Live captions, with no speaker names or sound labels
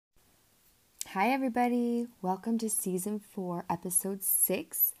Hi, everybody. Welcome to Season 4, Episode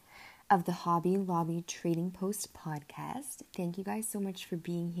 6 of the Hobby Lobby Trading Post podcast. Thank you guys so much for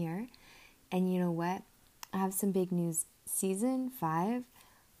being here. And you know what? I have some big news. Season 5,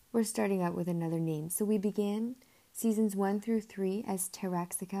 we're starting out with another name. So we began Seasons 1 through 3 as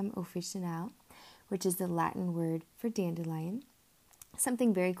Taraxacum officinale, which is the Latin word for dandelion.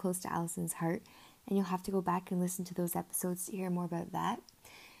 Something very close to Allison's heart. And you'll have to go back and listen to those episodes to hear more about that.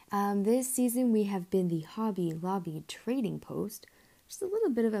 This season we have been the Hobby Lobby Trading Post. Just a little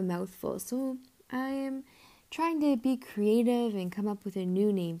bit of a mouthful. So I am trying to be creative and come up with a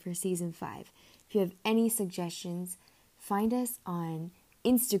new name for Season 5. If you have any suggestions, find us on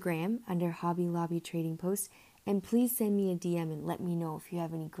Instagram under Hobby Lobby Trading Post. And please send me a DM and let me know if you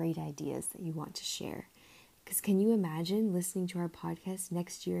have any great ideas that you want to share. Because can you imagine listening to our podcast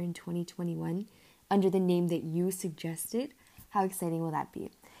next year in 2021 under the name that you suggested? How exciting will that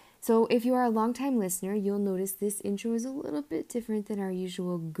be? So if you are a longtime listener, you'll notice this intro is a little bit different than our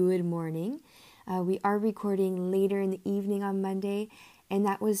usual good morning. We are recording later in the evening on Monday, and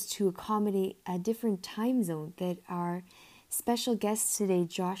that was to accommodate a different time zone that our special guest today,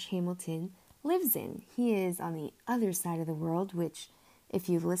 Josh Hamilton, lives in. He is on the other side of the world, which, if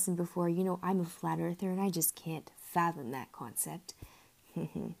you've listened before, you know I'm a flat earther, and I just can't fathom that concept.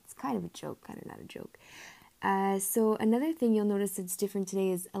 It's kind of a joke, kind of not a joke. So another thing you'll notice that's different today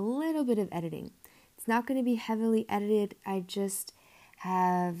is a little bit of editing. It's not going to be heavily edited. I just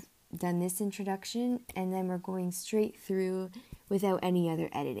have done this introduction and then we're going straight through without any other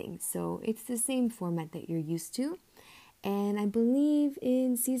editing. So it's the same format that you're used to. And I believe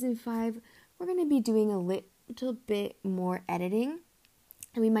in Season 5, we're going to be doing a little bit more editing.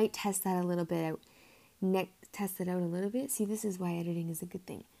 And we might test that a little bit out. Test it out a little bit. See, this is why editing is a good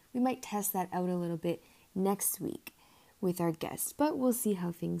thing. We might test that out a little bit next week with our guest, but we'll see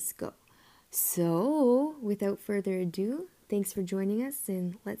how things go. So, without further ado, thanks for joining us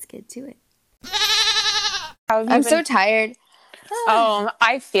and let's get to it. So tired. Oh,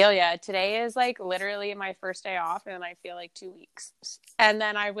 I feel ya. Today is like literally my first day off and I feel like 2 weeks. And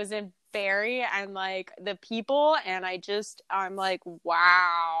then I was in Barrie and like the people and I'm like,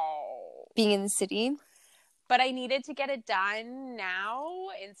 wow. Being in the city. But I needed to get it done now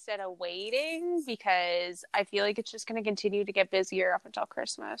instead of waiting because I feel like it's just going to continue to get busier up until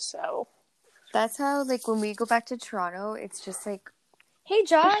Christmas. So that's how, like, when we go back to Toronto, it's just like, hey,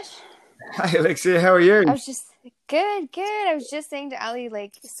 Josh. Hi, Alexia. How are you? I was just good. I was just saying to Ali, I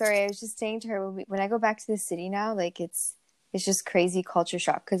was just saying to her when I go back to the city now, like, it's just crazy culture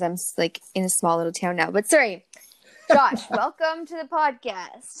shock because I'm like in a small little town now. But sorry, Josh, welcome to the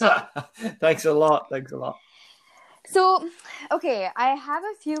podcast. Thanks a lot. So, okay, I have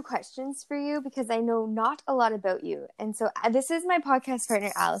a few questions for you because I know not a lot about you. And so this is my podcast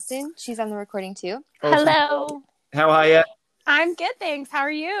partner, Allison. She's on the recording too. Awesome. Hello. How are you? I'm good, thanks. How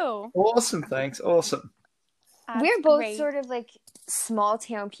are you? Awesome, thanks. Awesome. We're both sort of like small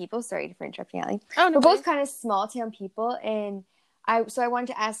town people. Sorry for interrupting, Ali. Oh, no, we're both kind of small town people. And I wanted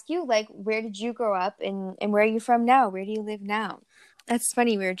to ask you, like, where did you grow up and where are you from now? Where do you live now? That's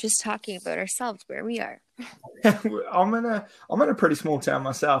funny. We were just talking about ourselves, where we are. I'm in a pretty small town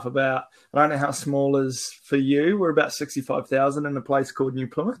myself. I don't know how small is for you. We're about 65,000 in a place called New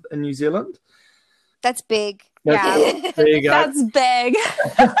Plymouth in New Zealand. That's big. Yeah, there you go. That's big.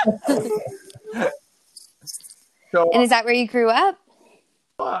 So, and is that where you grew up?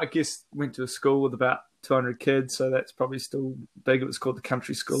 I guess went to a school with about 200 kids, so that's probably still big. It was called the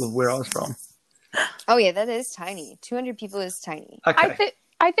country school of where I was from. Oh yeah, that is tiny. 200 people is tiny. Okay.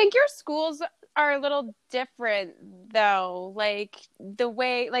 I think your schools are a little different though. Like the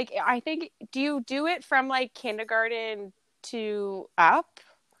way, like I think, do you do it from like kindergarten to up?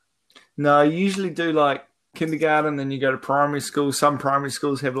 No, you usually do like kindergarten, then you go to primary school. Some primary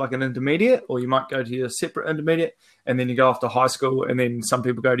schools have like an intermediate, or you might go to your separate intermediate, and then you go off to high school, and then some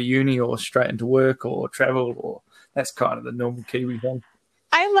people go to uni or straight into work or travel, or that's kind of the normal Kiwi thing.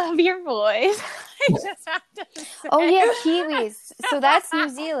 I love your voice. I just have to say. Oh yeah, Kiwis. So that's New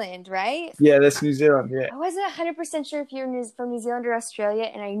Zealand, right? Yeah, that's New Zealand, yeah. I wasn't 100% sure if you're from New Zealand or Australia,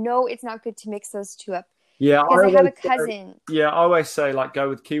 and I know it's not good to mix those two up. Yeah, because I have a cousin. I always say like go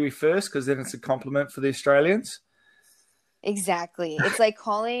with Kiwi first because then it's a compliment for the Australians. Exactly. It's like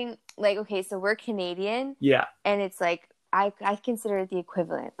calling, like, okay, so we're Canadian. Yeah. And it's like, I consider it the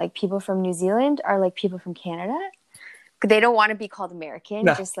equivalent. Like people from New Zealand are like people from Canada. They don't want to be called American,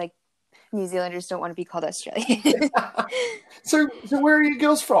 just like New Zealanders don't want to be called Australian. So where are you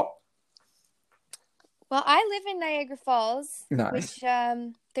girls from? Well, I live in Niagara Falls, Nice. which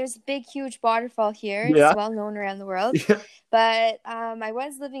there's a big, huge waterfall here. Yeah. It's well known around the world. Yeah. But I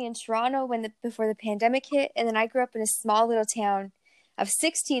was living in Toronto before the pandemic hit, and then I grew up in a small little town of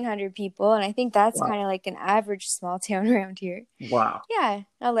 1,600 people, and I think that's Wow. kind of like an average small town around here. Wow. Yeah,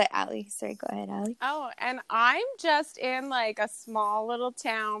 I'll let Allie. Sorry, go ahead, Allie. Oh, and I'm just in like a small little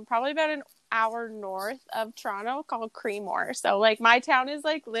town, probably about an hour north of Toronto, called Creemore. So like my town is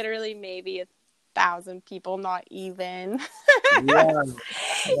like literally maybe 1,000 people, not even. Yeah.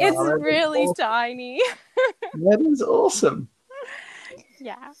 It's Wow, that is really awesome. tiny. That is awesome.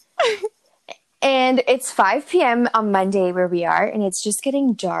 Yeah. And it's 5 p.m. on Monday where we are, and it's just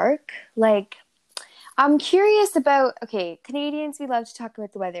getting dark. Like, I'm curious about, okay, Canadians, we love to talk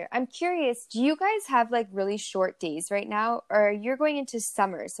about the weather. I'm curious, do you guys have like really short days right now? Or you're going into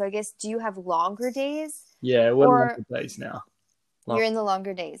summer, so I guess, do you have longer days? Yeah, we're Or- longer days now. You're in the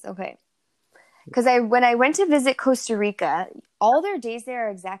longer days, okay. Because when I went to visit Costa Rica, all their days there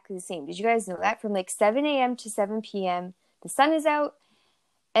are exactly the same. Did you guys know that? From like 7 a.m. to 7 p.m., the sun is out.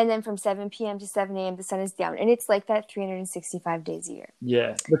 And then from 7 p.m. to 7 a.m., the sun is down. And it's like that 365 days a year.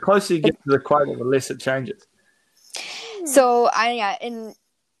 Yeah. The closer you get to the equator, the less it changes. So, I'm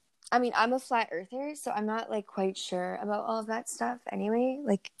a flat earther, so I'm not like quite sure about all of that stuff anyway.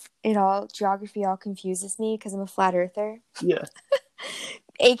 Like, geography all confuses me because I'm a flat earther. Yeah.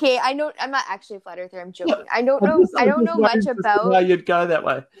 AKA, I'm not actually a flat earther, I'm joking. I don't know much about... How you'd go that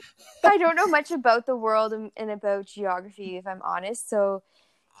way. I don't know much about the world and about geography, if I'm honest. So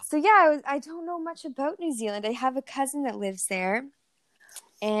yeah, I don't know much about New Zealand. I have a cousin that lives there,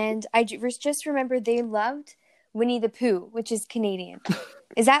 and I just remember they loved Winnie the Pooh, which is Canadian.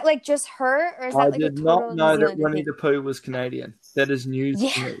 Is that like just her, or is that I like a did total not New know that Zealand Winnie thing? the Pooh was Canadian. That is news Yeah.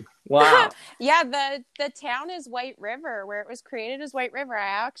 to me. Wow. Yeah, the town is White River, where it was created as White River. I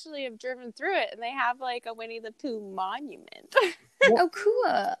actually have driven through it, and they have like a Winnie the Pooh monument. Oh,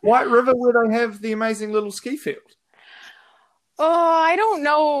 cool. White River, where they have the amazing little ski field. Oh, I don't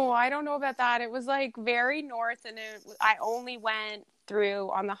know. I don't know about that. It was like very north, and I only went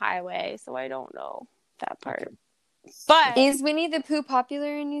through on the highway, so I don't know that part. But Is Winnie the Pooh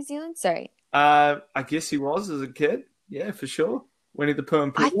popular in New Zealand? Sorry. I guess he was as a kid. Yeah, for sure. Winnie the Pooh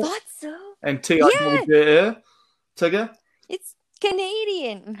and I Pooh. thought so. And Tigger. It's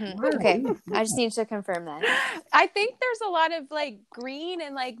Canadian. Mhm. Wow. Okay. I just need to confirm that. I think there's a lot of like green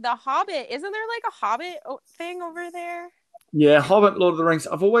and like the Hobbit. Isn't there like a Hobbit thing over there? Yeah, Hobbit, Lord of the Rings.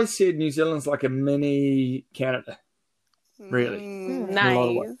 I've always said New Zealand's like a mini Canada. Really? Hmm. In a lot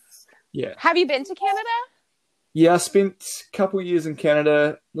of ways. Nice. Yeah. Have you been to Canada? Yeah, I spent a couple of years in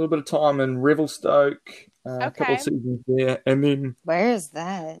Canada, a little bit of time in Revelstoke, a couple Okay. of seasons there, and then Where is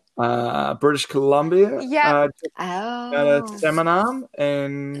that? British Columbia, Yeah. Oh. Samanam,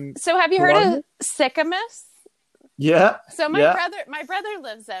 and So have you heard of Columbia? Sycamus? yeah, So Yeah. my brother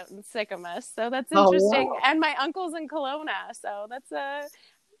lives out in Sycamus, so that's Oh, interesting. wow. And my uncle's in Kelowna, so that's a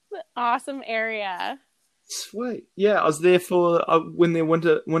awesome area. sweet. Yeah, I was there for when the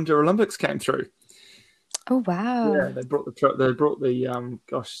Winter Olympics came through. Oh, wow. Yeah, they brought the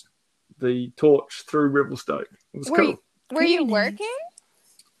torch through Revelstoke. It was cool. Were you Very nice. working?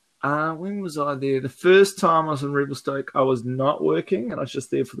 When was I there? The first time I was in Revelstoke, I was not working, and I was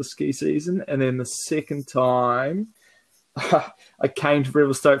just there for the ski season. And then the second time, I came to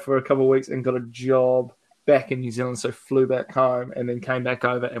Revelstoke for a couple of weeks and got a job back in New Zealand, so flew back home and then came back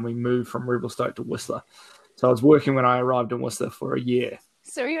over, and we moved from Revelstoke to Whistler. So I was working when I arrived in Whistler for a year.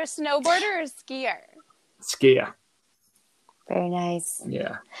 So are you a snowboarder or a skier? Skier, Very nice.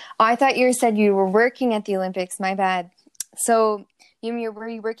 yeah. Oh, I thought you said you were working at the Olympics. My bad. So, were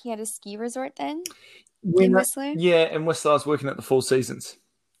you working at a ski resort then? In Whistler? Yeah, in Whistler, I was working at the Four Seasons.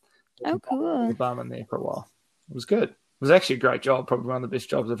 Oh, cool. The barman there for a while. It was good. It was actually a great job, probably one of the best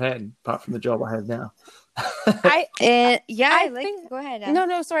jobs I've had, apart from the job I have now. I Go ahead.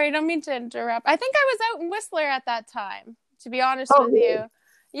 no, sorry, I don't mean to interrupt. I think I was out in Whistler at that time, to be honest Oh, with really? you.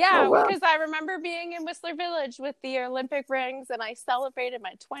 Yeah, Oh, wow. because I remember being in Whistler Village with the Olympic rings, and I celebrated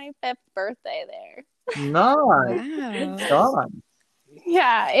my 25th birthday there. Nice. Wow. Time.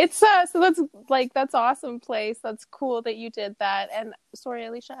 Yeah, it's so that's awesome place. That's cool that you did that. And sorry,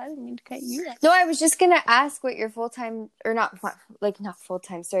 Alicia, I didn't mean to cut you off. No, I was just gonna ask what your full-time, or not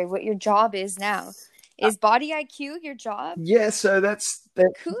full-time, sorry, what your job is now. Is Body IQ your job? Yeah, so that's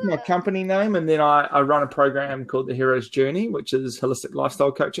Cool. my company name, and then I run a program called the Hero's Journey, which is holistic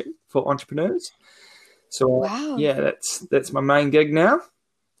lifestyle coaching for entrepreneurs. So Wow. yeah, that's my main gig now.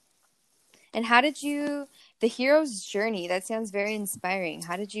 And how did the hero's journey? That sounds very inspiring.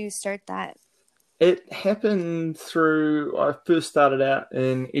 How did you start that? It happened through, I first started out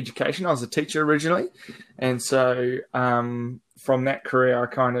in education. I was a teacher originally. And so from that career, I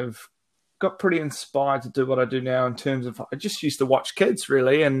kind of got pretty inspired to do what I do now in terms of, I just used to watch kids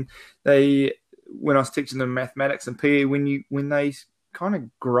really. And when I was teaching them mathematics and PE, when they kind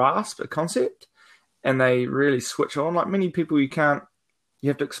of grasp a concept and they really switch on, like many people, you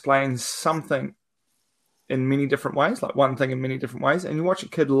have to explain something in many different ways, like one thing in many different ways. And you watch a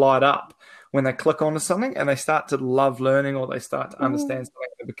kid light up when they click onto something and they start to love learning, or they start to understand something,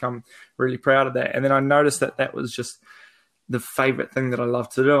 and become really proud of that. And then I noticed that was just the favorite thing that I love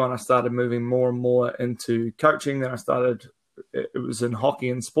to do. And I started moving more and more into coaching. Then it was in hockey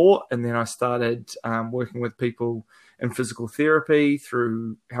and sport. And then I started working with people in physical therapy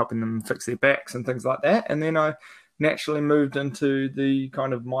through helping them fix their backs and things like that. And then I naturally moved into the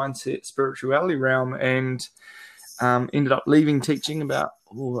kind of mindset, spirituality realm, and ended up leaving teaching about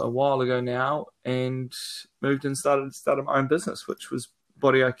a while ago now, and moved and started my own business, which was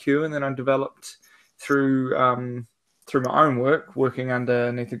Body IQ. And then I developed through my own work, working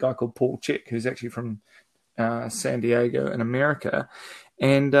underneath a guy called Paul Chek, who's actually from San Diego in America.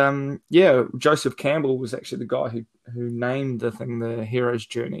 And Joseph Campbell was actually the guy who named the thing the Hero's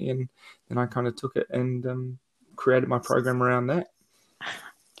Journey. And then I kind of took it and created my program around that.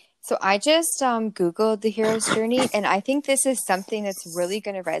 So I just Googled the Hero's Journey, and I think this is something that's really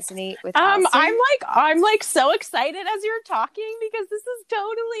going to resonate with Allison. I'm like so excited as you're talking, because this is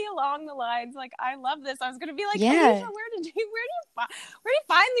totally along the lines. Like, I love this. I was going to be like, Alicia, where do you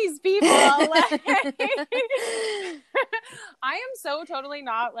find these people? I am so totally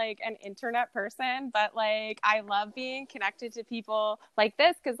not like an internet person, but like I love being connected to people like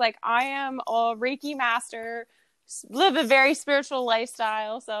this, because like I am a Reiki master, live a very spiritual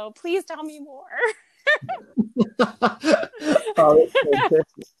lifestyle, so please tell me more. Oh, that's fantastic.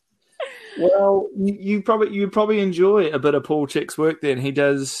 Well, you probably enjoy a bit of Paul Chek's work then.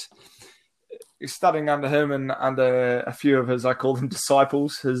 Studying under him and under a few of his, I call them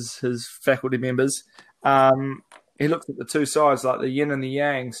disciples, his faculty members. He looks at the two sides, like the yin and the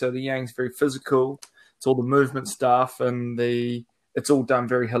yang. So the yang's very physical. It's all the movement stuff, and it's all done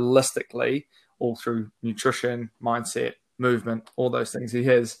very holistically, all through nutrition, mindset, movement, all those things. He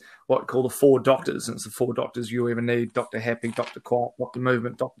has what call the 4 doctors, and it's the 4 doctors you ever need: Dr. Happy, Dr. Quiet, Dr.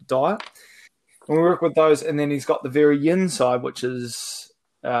 Movement, Dr. Diet. And we work with those, and then he's got the very yin side, which is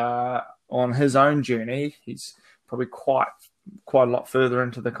on his own journey. He's probably quite a lot further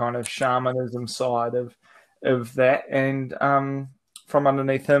into the kind of shamanism side of that. And from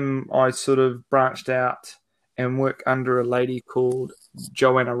underneath him, I sort of branched out and work under a lady called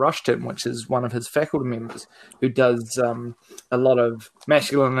Joanna Rushton, which is one of his faculty members, who does a lot of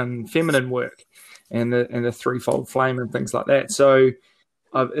masculine and feminine work, and the threefold flame and things like that. So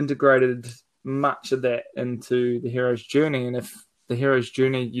I've integrated much of that into the Hero's Journey. And if the Hero's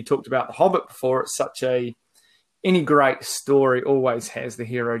Journey, you talked about The Hobbit before, it's any great story always has the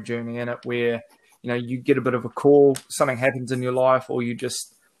hero journey in it, where you get a bit of a call, something happens in your life, or you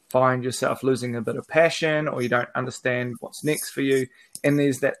just find yourself losing a bit of passion, or you don't understand what's next for you, and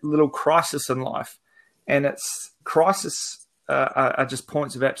there's that little crisis in life. And crisis are just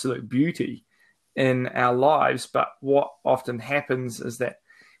points of absolute beauty in our lives. But what often happens is that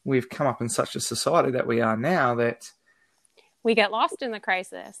we've come up in such a society that we are now that we get lost in the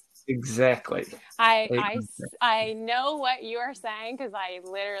crisis. Exactly. I know what you are saying, because I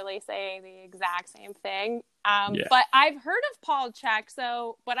literally say the exact same thing. But I've heard of Paul Chek.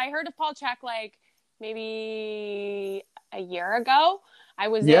 But I heard of Paul Chek like maybe a year ago. I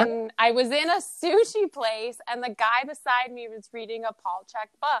was in a sushi place, and the guy beside me was reading a Paul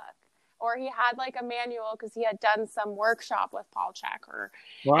Chek book, or he had like a manual because he had done some workshop with Paul Chek,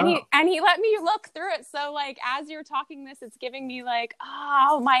 and he let me look through it. So like as you're talking this, it's giving me like,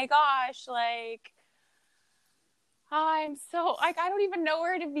 oh my gosh, like I'm so like I don't even know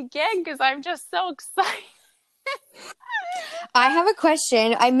where to begin, because I'm just so excited. I have a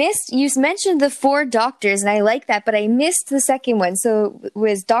question. You mentioned the 4 doctors, and I like that, but I missed the second one. So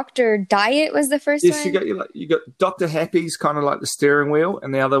was Dr. Diet was the first one? Yes, you got Dr. Happy's kind of like the steering wheel,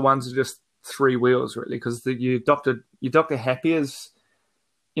 and the other ones are just 3 wheels really, because your Dr. Happy is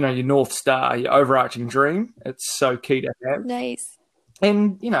your North Star, your overarching dream. It's so key to have. Nice.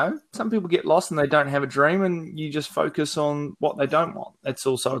 And some people get lost and they don't have a dream, and you just focus on what they don't want. That's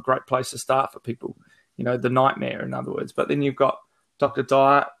also a great place to start for people. The nightmare, in other words. But then you've got Dr.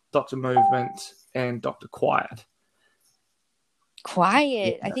 Diet, Dr. Movement, and Dr. Quiet.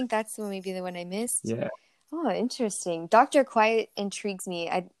 Quiet. Yeah. I think that's maybe the one I missed. Yeah. Oh, interesting. Dr. Quiet intrigues me.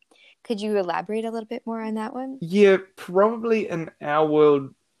 Could you elaborate a little bit more on that one? Yeah, probably in our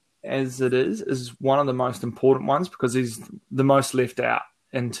world, as it is one of the most important ones because he's the most left out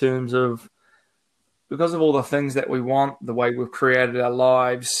in terms of because of all the things that we want, the way we've created our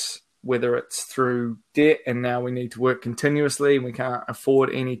lives, whether it's through debt and now we need to work continuously and we can't afford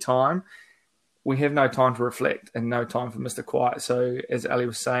any time. We have no time to reflect and no time for Mr. Quiet. So as Ali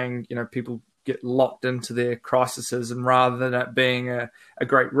was saying, people get locked into their crises, and rather than it being a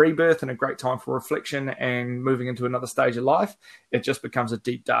great rebirth and a great time for reflection and moving into another stage of life, it just becomes a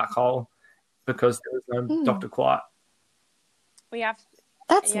deep, dark hole because there is no Dr. Quiet.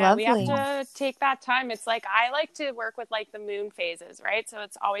 That's lovely. We have to take that time. It's like I like to work with like the moon phases, right? So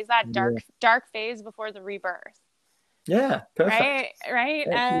it's always that dark phase before the rebirth. Yeah, perfect. Right.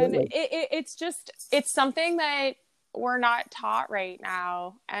 Absolutely. And it's something that we're not taught right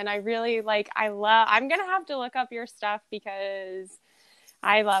now. And I really I'm going to have to look up your stuff because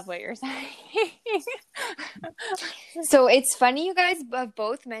I love what you're saying. So it's funny you guys have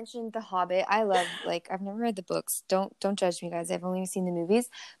both mentioned The Hobbit. I love, I've never read the books. Don't judge me, guys. I've only seen the movies.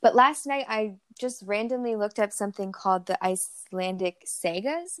 But last night I just randomly looked up something called the Icelandic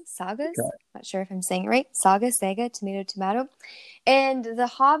sagas. Okay. Not sure if I'm saying it right. Saga, tomato. And The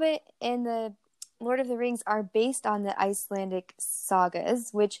Hobbit and the Lord of the Rings are based on the Icelandic sagas,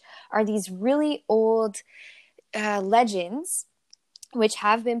 which are these really old legends which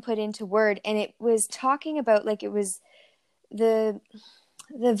have been put into word. And it was talking about it was the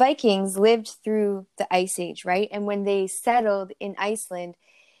Vikings lived through the Ice Age, right? And when they settled in Iceland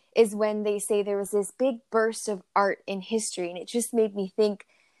is when they say there was this big burst of art in history. And it just made me think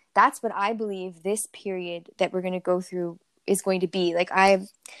that's what I believe this period that we're going to go through is going to be. I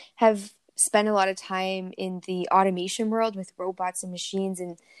have spent a lot of time in the automation world with robots and machines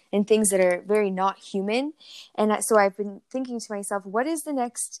and things that are very not human. And so I've been thinking to myself, what is the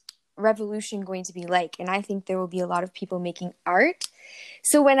next revolution going to be like? And I think there will be a lot of people making art.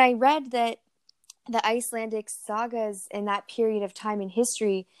 So when I read that the Icelandic sagas in that period of time in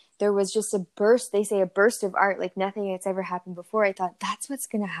history, there was just a burst of art like nothing that's ever happened before. I thought that's what's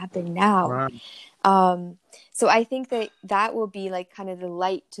going to happen now. Wow. So I think that will be kind of the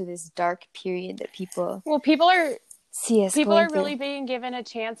light to this dark period that people are really being given a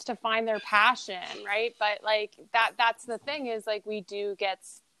chance to find their passion, right? But that's the thing is we do get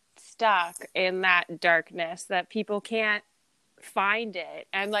stuck in that darkness that people can't find it.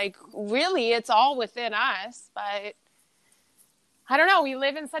 And really it's all within us, but I don't know. We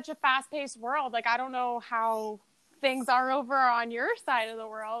live in such a fast-paced world. I don't know how things are over on your side of the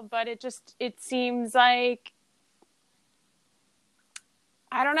world, but it seems like,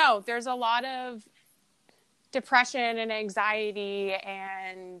 I don't know. There's a lot of depression and anxiety,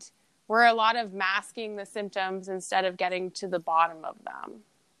 and we're a lot of masking the symptoms instead of getting to the bottom of them.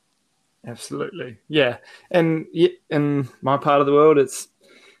 Absolutely. Yeah. And in my part of the world, it's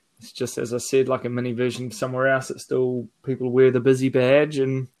just, as I said, like a mini version somewhere else. It's still people wear the busy badge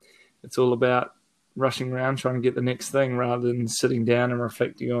and it's all about rushing around trying to get the next thing rather than sitting down and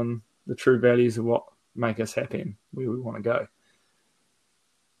reflecting on the true values of what make us happy and where we want to go.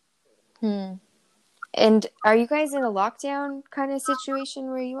 And are you guys in a lockdown kind of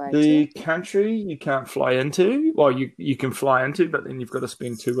situation where you are? The country you can't fly into. Well, you can fly into, but then you've got to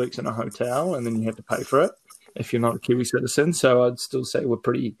spend 2 weeks in a hotel and then you have to pay for it if you're not a Kiwi citizen. So I'd still say we're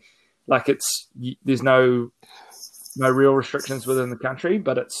pretty, there's no real restrictions within the country,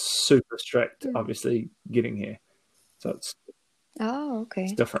 but it's super strict, obviously, getting here. So it's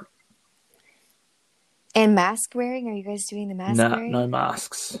it's different. And mask wearing? Are you guys doing the mask wearing? No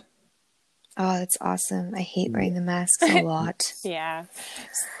masks. Oh, that's awesome. I hate wearing the masks a lot. Yeah.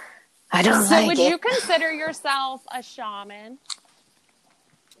 I don't like it. So would you consider yourself a shaman?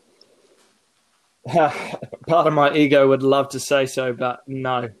 Part of my ego would love to say so, but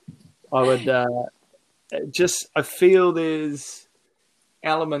no. I would I feel there's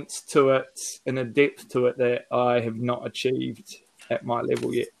elements to it and a depth to it that I have not achieved at my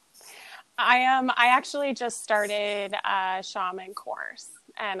level yet. I actually just stared a shaman course,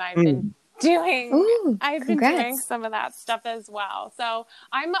 and I've been doing some of that stuff as well. So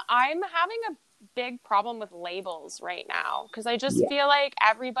I'm having a big problem with labels right now because I just feel like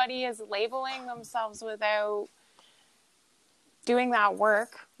everybody is labeling themselves without doing that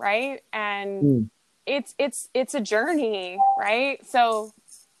work, right? And it's a journey, right? So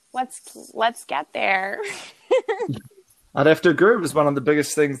let's get there. I'd have to agree. It was one of the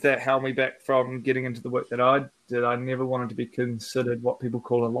biggest things that held me back from getting into the work that I did. I never wanted to be considered what people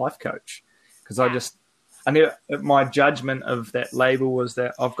call a life coach because I knew my judgment of that label was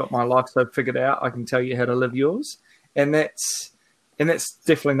that I've got my life so figured out, I can tell you how to live yours. And and that's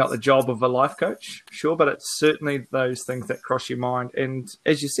definitely not the job of a life coach, sure, but it's certainly those things that cross your mind. And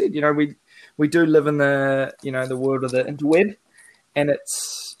as you said, we do live in the the world of the interweb, and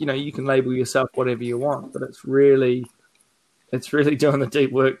it's you can label yourself whatever you want, but it's really doing the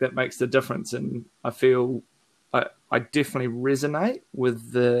deep work that makes the difference. And I feel I definitely resonate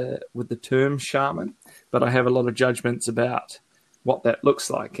with the term shaman, but I have a lot of judgments about what that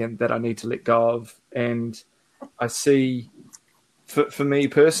looks like and that I need to let go of. And I see, for me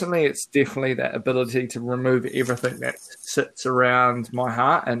personally, it's definitely that ability to remove everything that sits around my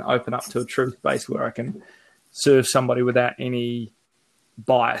heart and open up to a true space where I can serve somebody without any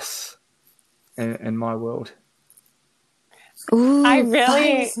bias in my world. Ooh, I really,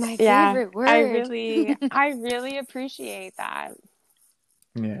 bias, my favorite word. I really appreciate that.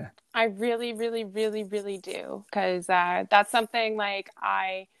 Yeah. I really, really, really, really do. Because that's something like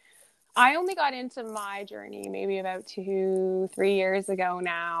I only got into my journey maybe about 2-3 years ago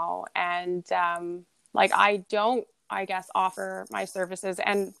now. And like I don't, I guess, offer my services.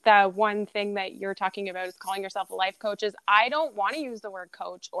 And the one thing that you're talking about is calling yourself a life coach. Is I don't want to use the word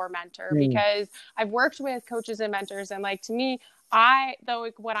coach or mentor because I've worked with coaches and mentors. And like, to me,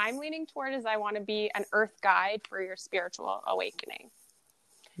 what I'm leaning toward is I want to be an earth guide for your spiritual awakening.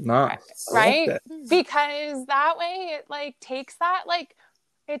 Nice. Right? Like Because that way it like takes that, like,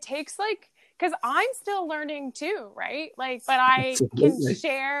 it takes like, because I'm still learning too, right? Like, but I can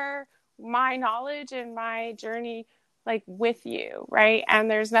share my knowledge and my journey like with you, right? And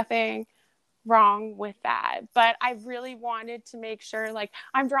there's nothing wrong with that. But I really wanted to make sure, like,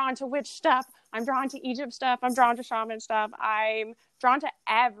 I'm drawn to witch stuff, I'm drawn to Egypt stuff, I'm drawn to shaman stuff, I'm drawn to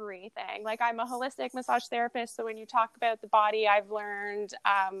everything. Like, I'm a holistic massage therapist, so when you talk about the body, I've learned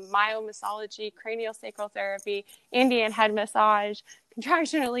myomassology, cranial sacral therapy, Indian head massage,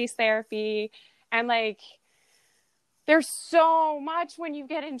 contraction release therapy, and like, there's so much when you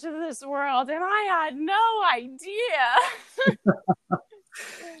get into this world, and I had no idea.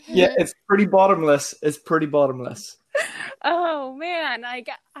 Yeah, it's pretty bottomless. Oh man,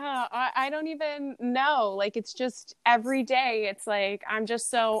 I don't even know. Like, it's just every day. It's like, I'm just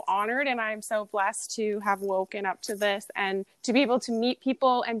so honored and I'm so blessed to have woken up to this and to be able to meet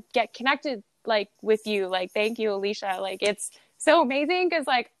people and get connected like with you. Like, thank you, Alicia. Like, it's so amazing because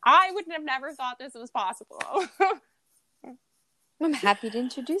like I would have never thought this was possible. I'm happy to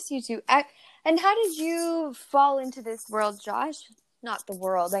introduce you to. And how did you fall into this world, Josh? Not the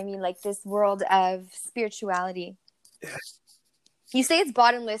world. I mean, like, this world of spirituality. You say it's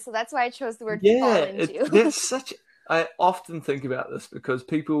bottomless, so that's why I chose the word fall into. I often think about this because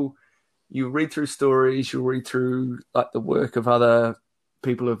you read through stories, you read through like the work of other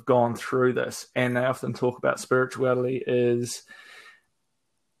people who've gone through this, and they often talk about spirituality is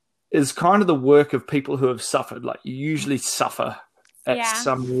kind of the work of people who have suffered. Like, you usually suffer at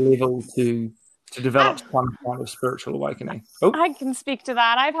some level to develop some kind of spiritual awakening. Oh. I can speak to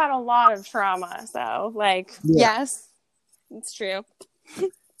that. I've had a lot of trauma, so like, yes, it's true.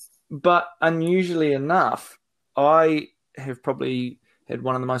 But unusually enough, I have probably had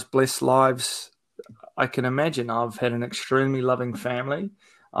one of the most blessed lives I can imagine. I've had an extremely loving family.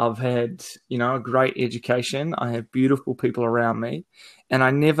 I've had, a great education. I have beautiful people around me, and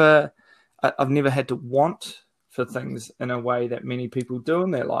I've never had to want for things in a way that many people do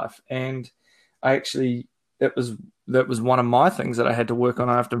in their life. And that was one of my things that I had to work on.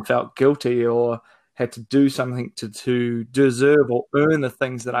 I often felt guilty or had to do something to deserve or earn the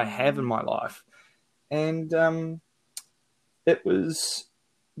things that I have in my life. And it was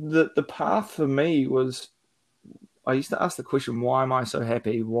the path for me was, I used to ask the question, why am I so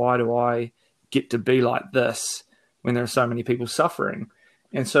happy? Why do I get to be like this when there are so many people suffering?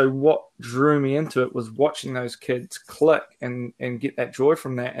 And so what drew me into it was watching those kids click and get that joy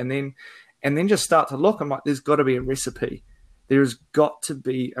from that. And then just start to look. I'm like, there's got to be a recipe. There's got to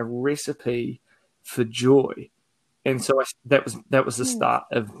be a recipe for joy. And so that was the start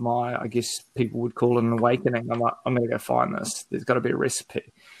of my, I guess people would call it an awakening. I'm like, I'm going to go find this. There's got to be a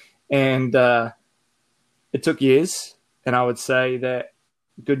recipe. And it took years. And I would say that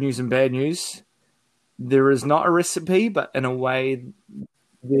good news and bad news, there is not a recipe, but in a way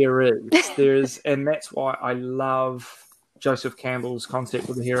there is. And that's why I love Joseph Campbell's concept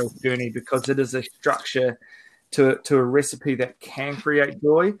of the hero's journey, because it is a structure to a recipe that can create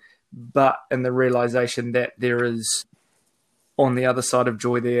joy, but in the realization that there is, on the other side of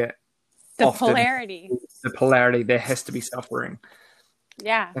joy, there the polarity, there has to be suffering.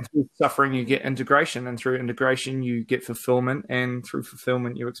 Yeah. And through suffering, you get integration, and through integration, you get fulfillment, and through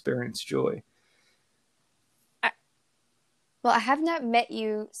fulfillment, you experience joy. Well, I have not met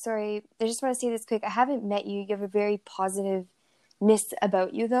you. Sorry, I just want to say this quick. I haven't met you. You have a very positive positiveness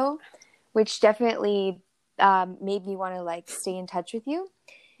about you, though, which definitely made me want to like stay in touch with you.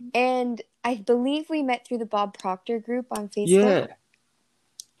 And I believe we met through the Bob Proctor group on Facebook. Yeah.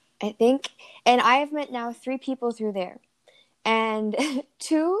 I think. And I have met now 3 people through there. And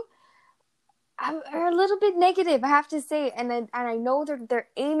 2 are a little bit negative, I have to say. And I know they're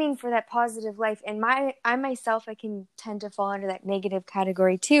aiming for that positive life. And I myself, I can tend to fall under that negative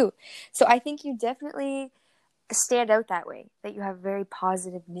category too. So I think you definitely stand out that way, that you have very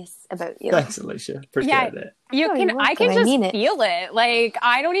positiveness about you. Thanks, Alicia. Appreciate that. I can just feel it. Like,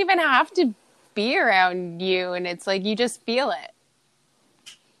 I don't even have to be around you, and it's like you just feel it.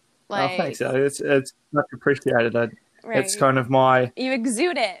 Like, thanks. It's much appreciated. Right. It's kind of you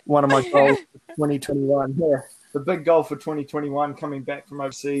exude it. One of my goals for 2021. Yeah, the big goal for 2021, coming back from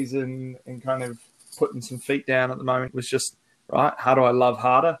overseas and kind of putting some feet down at the moment, was just right. How do I love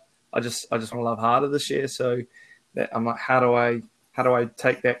harder? I just want to love harder this year. So that I'm like, how do I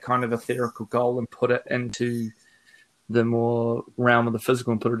take that kind of ethereal goal and put it into the more realm of the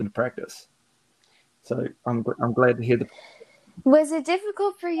physical and put it into practice? So I'm glad to hear the. Was it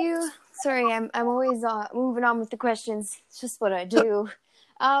difficult for you? Sorry, I'm always moving on with the questions. It's just what I do.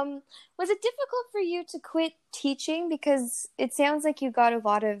 Was it difficult for you to quit teaching? Because it sounds like you got a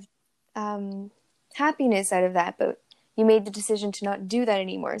lot of happiness out of that, but you made the decision to not do that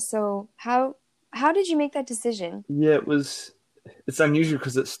anymore. So how did you make that decision? Yeah, it's unusual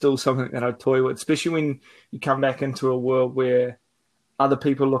because it's still something that I toy with, especially when you come back into a world where other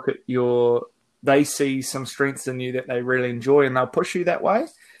people look at they see some strengths in you that they really enjoy and they'll push you that way.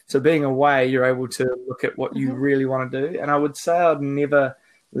 So being away, you're able to look at what you really want to do. And I would say I'd never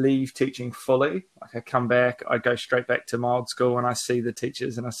leave teaching fully. Like, I come back, I go straight back to my old school and I see the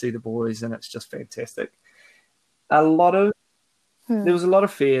teachers and I see the boys, and it's just fantastic. There was a lot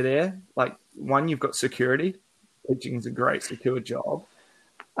of fear there. Like, one, you've got security. Teaching is a great secure job.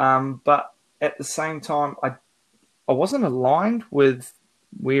 But at the same time, I wasn't aligned with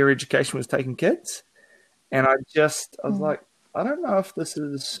where education was taking kids. And I was like, I don't know if this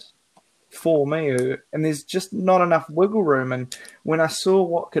is for me, and there's just not enough wiggle room. And when I saw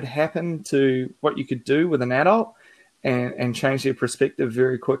what could happen to what you could do with an adult and change their perspective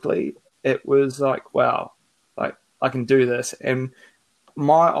very quickly, it was like, wow, like, I can do this. And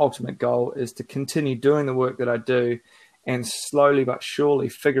my ultimate goal is to continue doing the work that I do and slowly but surely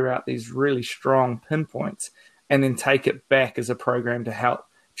figure out these really strong pinpoints and then take it back as a program to help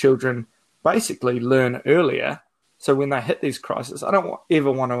children basically learn earlier. So when they hit these crises, I don't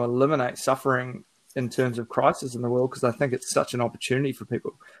ever want to eliminate suffering in terms of crisis in the world, because I think it's such an opportunity for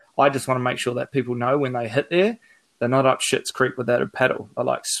people. I just want to make sure that people know when they hit there, they're not up shit's creek without a paddle. They're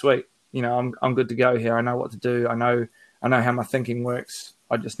like, sweet, I'm good to go here. I know what to do. I know how my thinking works.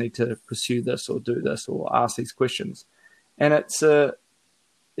 I just need to pursue this or do this or ask these questions. And it's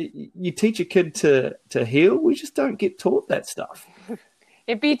you teach a kid to heal. We just don't get taught that stuff.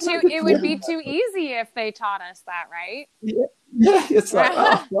 It would be too easy if they taught us that, right? Yeah, it's like,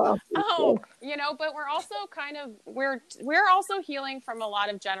 wow. But we're also we're also healing from a lot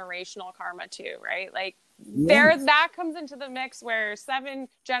of generational karma too, right? Like, that comes into the mix where 7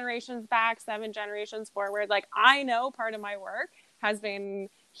 generations back, 7 generations forward. Like, I know part of my work has been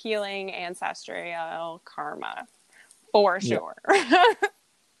healing ancestral karma for sure.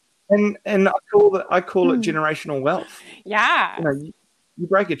 And I call it generational wealth. Yeah. You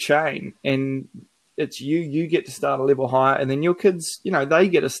break a chain and it's you get to start a level higher, and then your kids, they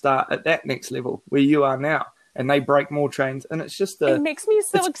get to start at that next level where you are now, and they break more chains, and it's just it makes me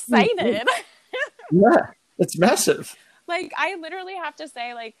so excited. Yeah, it's massive. Like, I literally have to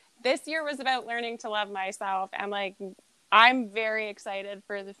say, like, this year was about learning to love myself, and like, I'm very excited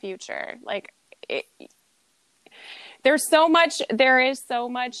for the future. Like, there is so much,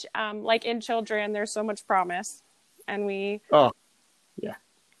 like, in children, there's so much promise, and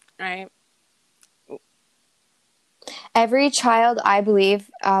right. Every child, I believe,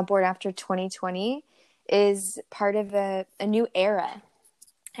 born after 2020 is part of a new era.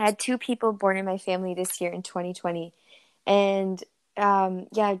 I had 2 people born in my family this year in 2020. And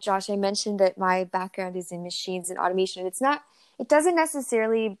Josh, I mentioned that my background is in machines and automation. It doesn't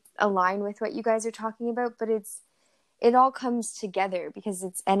necessarily align with what you guys are talking about, but it all comes together because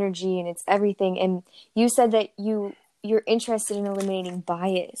it's energy and it's everything. And you said that you're interested in eliminating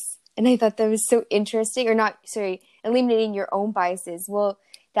bias. And I thought that was so interesting. Eliminating your own biases. Well,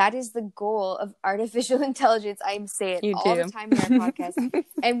 that is the goal of artificial intelligence. I say it all the time in our podcast.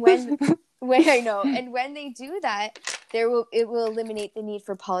 And when I know, and when they do that, it will eliminate the need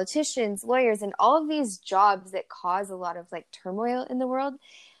for politicians, lawyers, and all of these jobs that cause a lot of like turmoil in the world.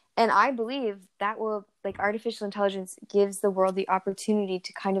 And I believe that will, like, artificial intelligence gives the world the opportunity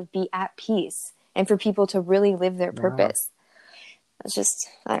to kind of be at peace and for people to really live their Wow. purpose. It's just,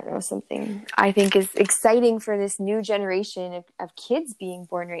 I don't know, something I think is exciting for this new generation of kids being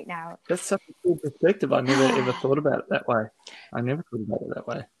born right now. That's such a cool perspective. I never ever thought about it that way. I never thought about it that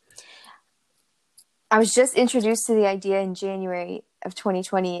way. I was just introduced to the idea in January of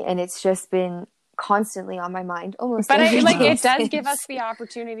 2020, and it's just been constantly on my mind almost But every like day it does since. give us the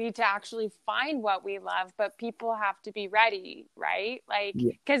opportunity to actually find what we love, but people have to be ready, right? Like,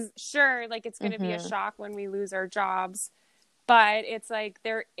 Yeah. because sure, like it's going to be a shock when we lose our jobs, but it's like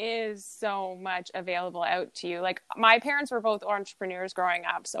there is so much available out to you. Like my parents were both entrepreneurs growing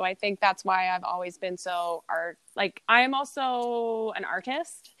up, so I think that's why I've always been so like I am also an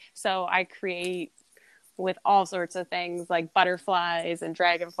artist, so I create with all sorts of things like butterflies and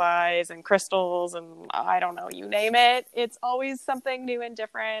dragonflies and crystals and I don't know, you name it. It's always something new and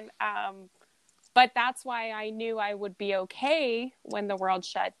different. But that's why I knew I would be okay when the world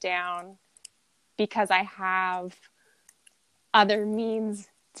shut down, because I have other means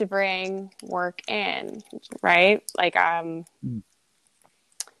to bring work in, right? Like,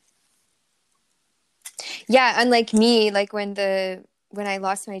 Yeah, unlike me, like when I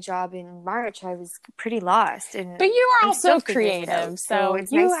lost my job in March, I was pretty lost, and but you are I'm also still figuring it out. creative, so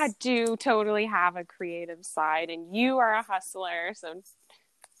it's you nice. do totally have a creative side, and you are a hustler. So,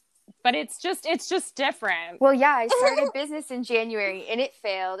 but it's just different. Well, yeah, I started a business in January and it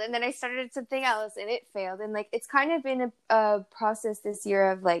failed, and then I started something else and it failed, and like it's kind of been a process this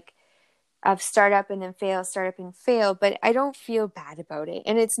year of like of startup and then fail, startup and fail, but I don't feel bad about it.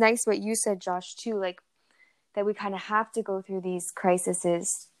 And it's nice what you said, Josh, too, like that we kind of have to go through these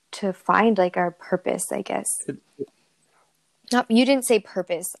crises to find like our purpose, I guess. No, you didn't say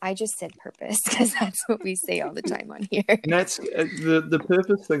purpose. I just said purpose because that's what we say all the time on here. And that's the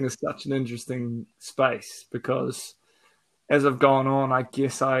purpose thing is such an interesting space, because as I've gone on, I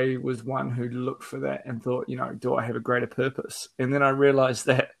guess I was one who looked for that and thought, do I have a greater purpose? And then I realized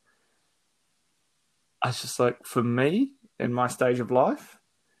that I was just like, for me, in my stage of life,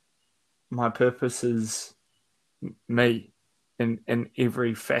 my purpose is me in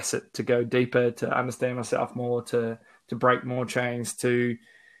every facet, to go deeper, to understand myself more, to break more chains, to,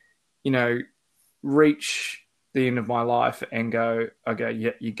 reach the end of my life and go, okay,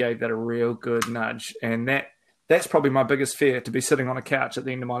 yeah, you gave that a real good nudge. And that's probably my biggest fear, to be sitting on a couch at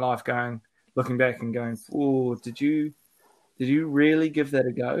the end of my life looking back and going, oh, did you really give that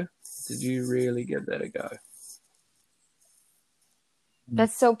a go? Did you really give that a go?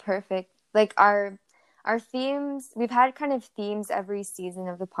 That's so perfect. Like our themes, we've had kind of themes every season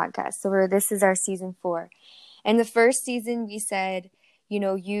of the podcast. So this is our season 4. And the first season we said,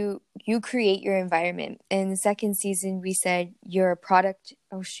 you create your environment. And the second season we said you're a product.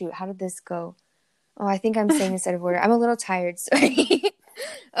 Oh shoot, how did this go? Oh, I think I'm saying this out of order. I'm a little tired, sorry.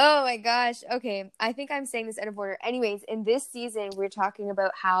 Oh my gosh. Okay, I think I'm saying this out of order. Anyways, in this season we're talking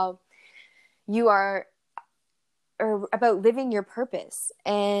about how you are, or about living your purpose.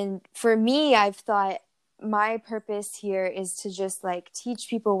 And for me, I've thought my purpose here is to just like teach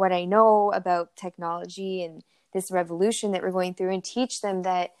people what I know about technology and this revolution that we're going through, and teach them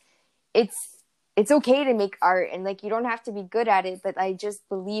that it's okay to make art, and like you don't have to be good at it, but I just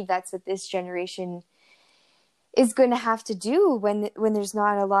believe that's what this generation is going to have to do when there's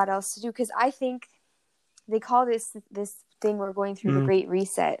not a lot else to do. Because I think they call this thing we're going through the Great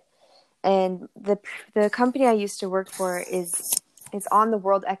Reset. And the company I used to work for is on the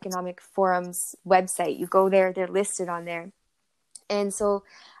World Economic Forum's website. You go there, they're listed on there. And so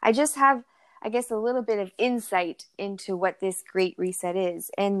I just have, I guess, a little bit of insight into what this Great Reset is.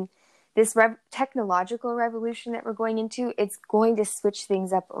 And this technological revolution that we're going into, it's going to switch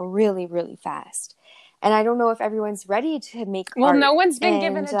things up really, really fast. And I don't know if everyone's ready to make art. No one's been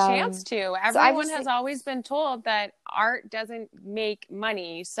given a chance to. Everyone has always been told that art doesn't make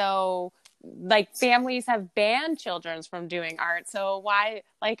money. So, like, families have banned children from doing art. So why,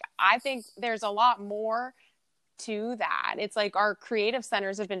 like, I think there's a lot more to that. It's like our creative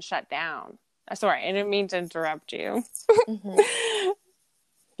centers have been shut down. Sorry, I didn't mean to interrupt you.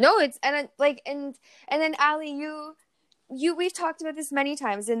 No, and then Ali, we've talked about this many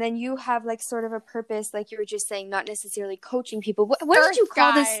times, and then you have like sort of a purpose, like you were just saying, not necessarily coaching people. What did you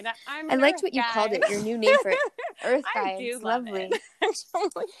call this? I liked what you called it, your new name for it. Earth Guide. It's lovely.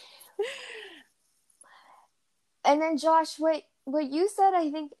 And then Josh, what you said, I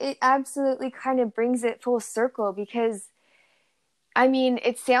think it absolutely kind of brings it full circle, because I mean,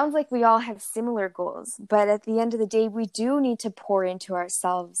 it sounds like we all have similar goals, but at the end of the day, we do need to pour into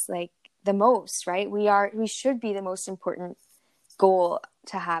ourselves like the most, right? We should be the most important goal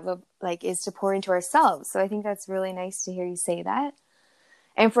to have is to pour into ourselves. So I think that's really nice to hear you say that.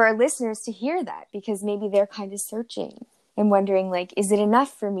 And for our listeners to hear that, because maybe they're kind of searching and wondering, like, is it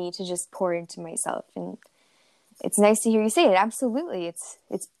enough for me to just pour into myself? And it's nice to hear you say it. Absolutely.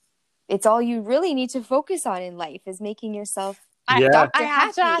 It's all you really need to focus on in life is making yourself I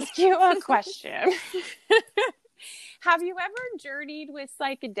have to ask you a question. Have you ever journeyed with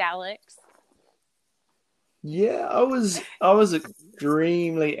psychedelics? Yeah, I was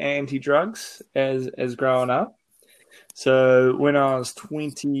extremely anti-drugs as growing up. So when I was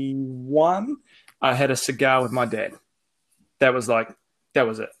 21, I had a cigar with my dad. That was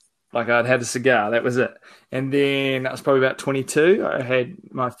it. Like, I'd had a cigar, that was it. And then I was probably about 22. I had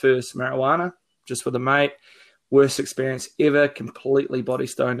my first marijuana just with a mate. Worst experience ever, completely body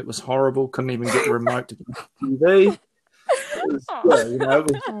stoned. It was horrible. Couldn't even get the remote to the TV. It was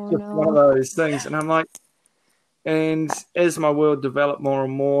just one of those things. And I'm like, and as my world developed more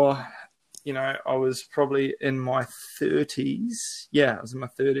and more, I was probably in my 30s. Yeah, I was in my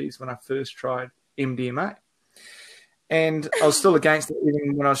 30s when I first tried MDMA. And I was still against it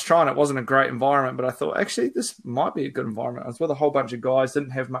even when I was trying. It wasn't a great environment, but I thought, actually, this might be a good environment. I was with a whole bunch of guys,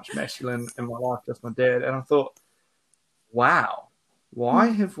 didn't have much masculine in my life, just my dad. And I thought, wow, why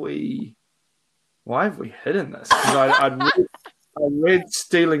have we hidden this? Because I read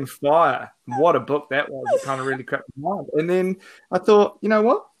Stealing Fire. What a book that was. It kind of really cracked my mind. And then I thought, you know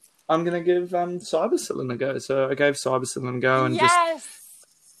what? I'm going to give Cybersylin a go. So I gave Cybersylin a go and just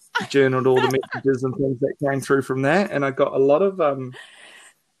journaled all the messages and things that came through from that. And I got a lot of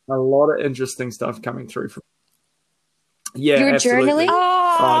interesting stuff coming through from. Yeah, you're absolutely. journaling.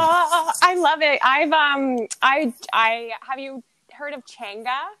 Oh, I love it. I have you heard of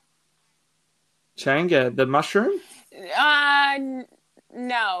Changa? Changa, the mushroom?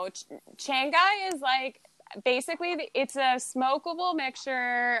 No. Changa is like basically it's a smokable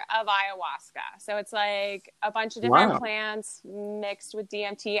mixture of ayahuasca. So it's like a bunch of different plants mixed with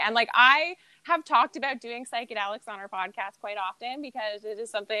DMT. And like I have talked about doing psychedelics on our podcast quite often because it is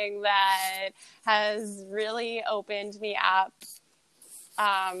something that has really opened me up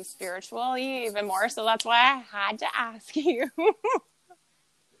spiritually even more. So that's why I had to ask you.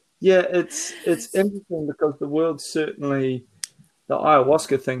 Yeah, it's interesting because the world certainly, the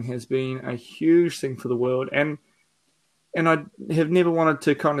ayahuasca thing has been a huge thing for the world. And I have never wanted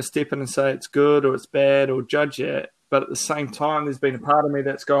to kind of step in and say it's good or it's bad or judge it. But at the same time, there's been a part of me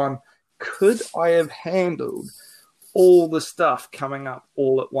that's gone, could I have handled all the stuff coming up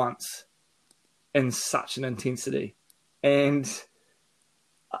all at once in such an intensity? And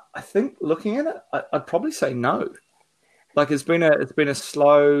I think looking at it, I'd probably say no. Like it's been a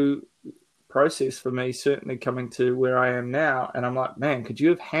slow process for me, certainly coming to where I am now. And I'm like, man, could you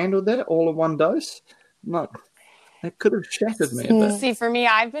have handled that all in one dose? I'm like, that could have shattered me a bit. See, for me,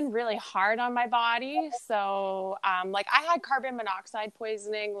 I've been really hard on my body. So, like I had carbon monoxide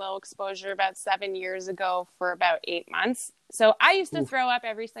poisoning, low exposure about 7 years ago for about 8 months. So I used to throw up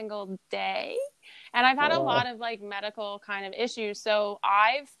every single day. And I've had a lot of like medical kind of issues. So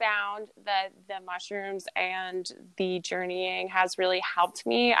I've found that the mushrooms and the journeying has really helped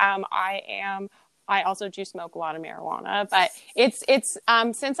me. I also do smoke a lot of marijuana, but it's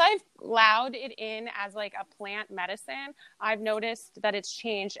since I've allowed it in as like a plant medicine, I've noticed that it's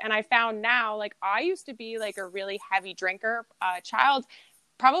changed. And I found now, like I used to be like a really heavy drinker, child,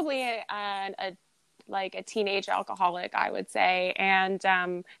 probably a teenage alcoholic, I would say. And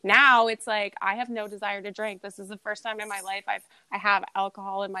now it's like I have no desire to drink. This is the first time in my life I have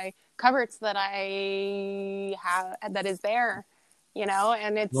alcohol in my cupboards that is there.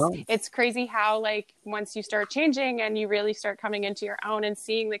 And it's crazy how like once you start changing and you really start coming into your own and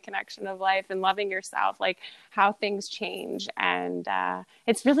seeing the connection of life and loving yourself, like how things change. And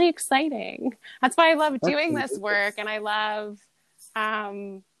it's really exciting. That's why I love doing this work. And I love,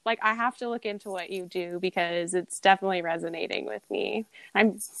 like I have to look into what you do because it's definitely resonating with me. I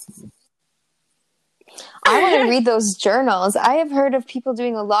want to read those journals. I have heard of people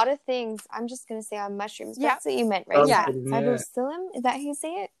doing a lot of things. I'm just going to say on mushrooms. That's what you meant, right? Yeah. Cybersylin? Is that how you say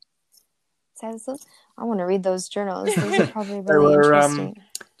it? Cybersylin? I want to read those journals. Those are probably really interesting.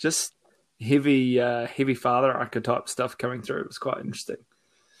 Just heavy father archetype stuff coming through. It was quite interesting.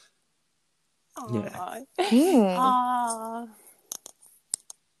 Aww. Yeah. Aww.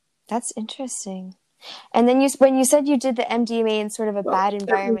 That's interesting. And then when you said you did the MDMA in sort of a bad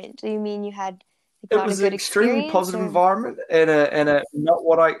environment, do you mean you had it was an extremely positive environment and a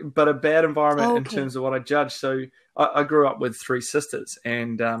but a bad environment in terms of what I judged. So I grew up with 3 sisters,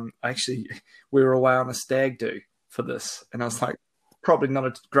 and actually we were away on a stag do for this, and I was like, probably not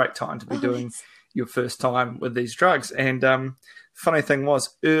a great time to be doing your first time with these drugs. And funny thing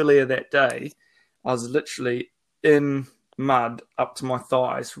was, earlier that day, I was literally in mud up to my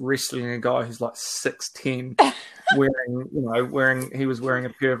thighs, wrestling a guy who's like 6'10", he was wearing a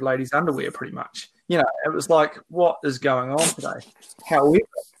pair of ladies' underwear, pretty much. It was like, what is going on today? However,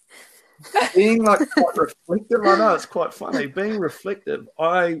 being like quite reflective, I know it's quite funny. Being reflective,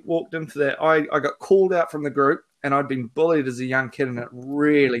 I walked into that. I got called out from the group, and I'd been bullied as a young kid, and it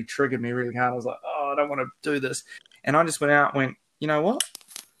really triggered me really hard. I was like, oh, I don't want to do this. And I just went out and went, you know what?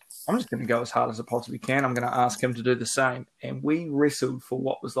 I'm just going to go as hard as I possibly can. I'm going to ask him to do the same. And we wrestled for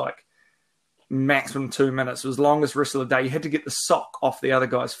what was like maximum 2 minutes. It was the longest wrestle of the day. You had to get the sock off the other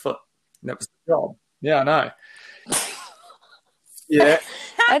guy's foot. And that was the job. Yeah, I know. Yeah.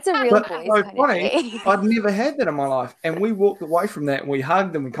 That's a real boys so kind funny. of thing. I'd never had that in my life. And we walked away from that and we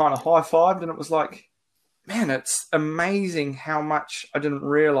hugged and we kind of high-fived, and it was like, man, it's amazing how much I didn't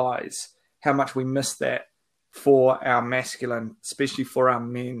realize how much we missed that for our masculine, especially for our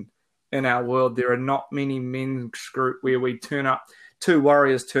men in our world. There are not many men's group where we turn up, two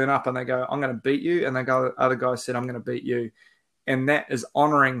warriors turn up and they go, I'm going to beat you. And the other guy said, I'm going to beat you. And that is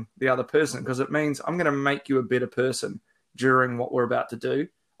honoring the other person, because it means I'm going to make you a better person during what we're about to do.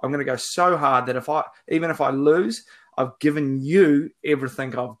 I'm going to go so hard that even if I lose, I've given you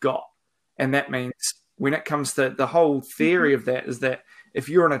everything I've got. And that means when it comes to the whole theory of that is that if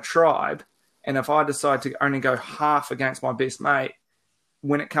you're in a tribe and if I decide to only go half against my best mate,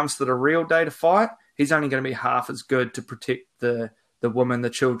 when it comes to the real day to fight, he's only going to be half as good to protect the woman, the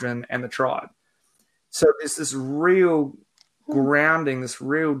children, and the tribe. So there's this real grounding, this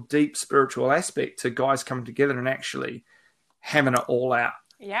real deep spiritual aspect to guys coming together and actually having it all out.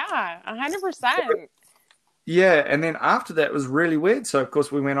 Yeah, 100%. Yeah, and then after that it was really weird. So, of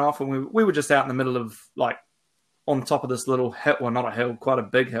course, we went off and we were just out in the middle of, like, on top of this little hill, well, not a hill, quite a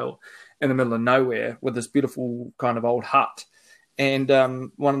big hill in the middle of nowhere with this beautiful kind of old hut. And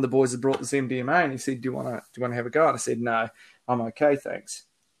one of the boys had brought this MDMA and he said, do you want to have a go? And I said, no, I'm okay, thanks.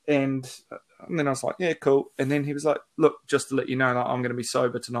 And then I was like, yeah, cool. And then he was like, look, just to let you know, like, I'm going to be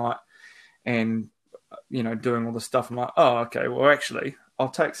sober tonight and, doing all this stuff. I'm like, oh, okay, well, actually, I'll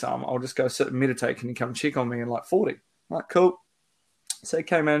take some. I'll just go sit and meditate. Can you come check on me in like 40? I'm like, cool. So he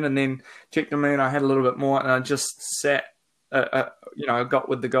came in and then checked on me and I had a little bit more and I just sat, I got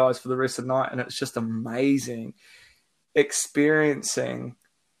with the guys for the rest of the night, and it's just amazing experiencing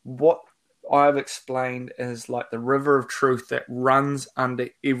what I've explained as like the river of truth that runs under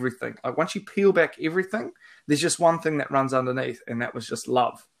everything. Like once you peel back everything, there's just one thing that runs underneath, and that was just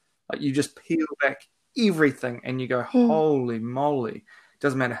love. Like you just peel back everything and you go, holy moly,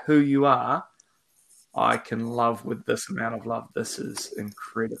 doesn't matter who you are, I can love with this amount of love. This is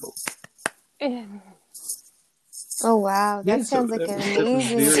incredible. Oh, wow. That sounds like an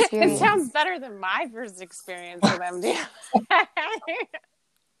amazing experience. It sounds better than my first experience with MD.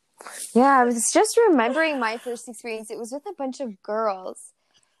 Yeah, I was just remembering my first experience. It was with a bunch of girls.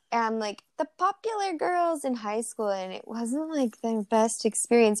 And like the popular girls in high school, and it wasn't like the best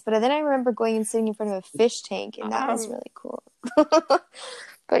experience. But then I remember going and sitting in front of a fish tank, and that was really cool.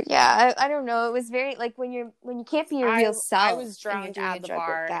 But yeah, I don't know. It was very like when you can't be your real self. I was drunk at the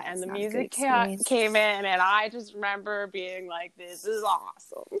bar, and the music came in, and I just remember being like, "This is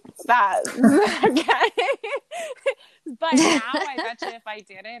awesome." But now I bet you if I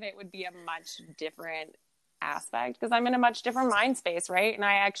did it, it would be a much different aspect, because I'm in a much different mind space, right? And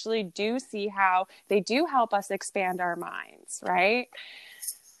I actually do see how they do help us expand our minds, right?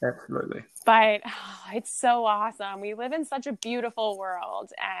 Absolutely. But it's so awesome. We live in such a beautiful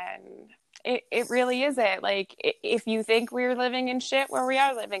world, and it really is it. Like, if you think we're living in shit, well, we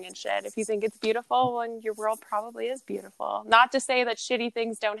are living in shit. If you think it's beautiful, well, your world probably is beautiful. Not to say that shitty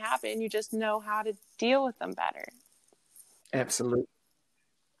things don't happen. You just know how to deal with them better. Absolutely.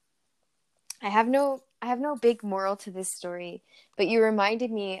 I have no big moral to this story, but you reminded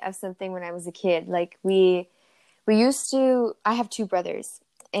me of something when I was a kid. Like I have two brothers.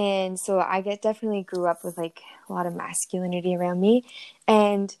 And so I definitely grew up with like a lot of masculinity around me,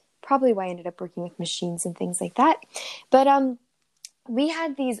 and probably why I ended up working with machines and things like that. But we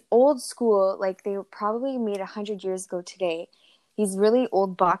had these old school, like they were probably made 100 years ago today, these really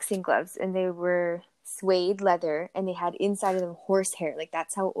old boxing gloves, and they were suede leather, and they had inside of them horsehair. Like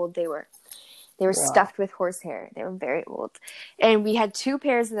that's how old they were. They were stuffed with horsehair. They were very old. And we had two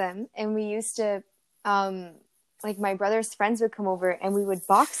pairs of them, and we used to like my brother's friends would come over and we would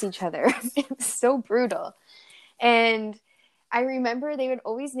box each other. It was so brutal. And I remember they would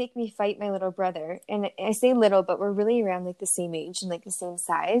always make me fight my little brother. And I say little, but we're really around like the same age and like the same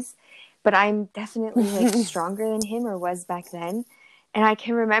size. But I'm definitely like stronger than him, or was back then. And I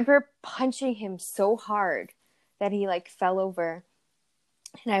can remember punching him so hard that he like fell over.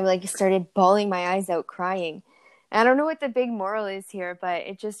 and I like started bawling my eyes out crying. I don't know what the big moral is here, but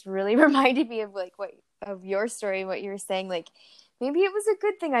it just really reminded me of like what of your story, what you were saying. Like maybe it was a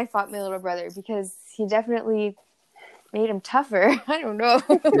good thing I fought my little brother because he definitely made him tougher. I don't know.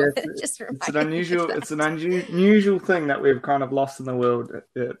 Yeah, It just it's an reminded me of that. unusual thing that we've kind of lost in the world.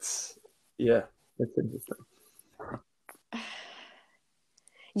 It's interesting.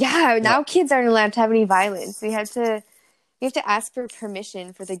 Yeah, now kids aren't allowed to have any violence. We have to ask for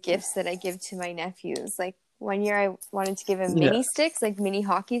permission for the gifts that I give to my nephews. Like one year I wanted to give him mini sticks, like mini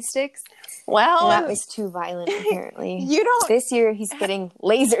hockey sticks. Well, and that was too violent apparently. You don't. This year he's getting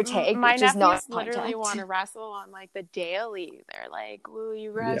laser tag, My which is not nephews literally want to wrestle on like the daily. They're like, "Will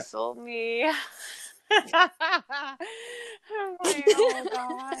you wrestle me?" I'm like, oh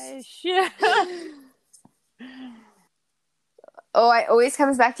gosh. Oh, it always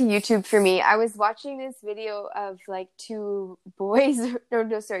comes back to YouTube for me. I was watching this video of like two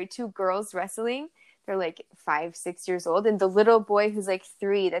girls wrestling. They're like 5, 6 years old. And the little boy who's like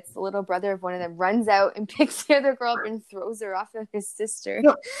 3, that's the little brother of one of them, runs out and picks the other girl up and throws her off of his sister.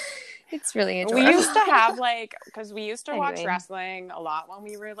 Yeah. It's really adorable. We used to have because we used to watch wrestling a lot when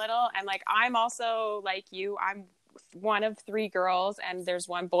we were little. And like, I'm also like you, I'm one of 3 girls and there's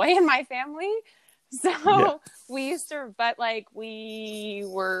one boy in my family. So we used to, but like we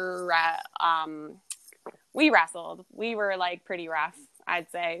wrestled. We were like pretty rough, I'd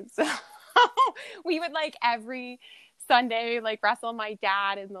say. So we would like every Sunday like wrestle my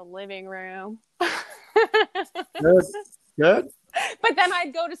dad in the living room. Good. But then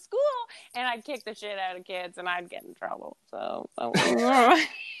I'd go to school and I'd kick the shit out of kids and I'd get in trouble. So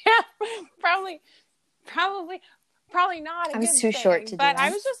probably not. I was too short to do that. But I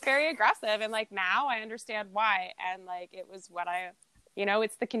was just very aggressive, and like now I understand why. And like it was what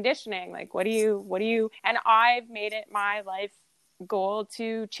it's the conditioning. Like what do you? And I've made it my life goal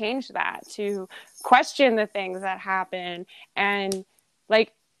to change that, to question the things that happen, and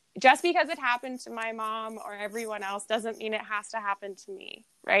like just because it happened to my mom or everyone else doesn't mean it has to happen to me,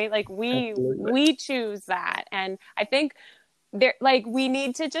 right? Like we choose that, and I think we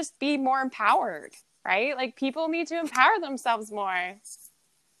need to just be more empowered. Right? Like people need to empower themselves more.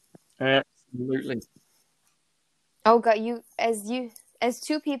 Absolutely. Oh God, as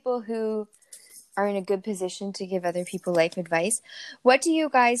 2 people who are in a good position to give other people life advice, what do you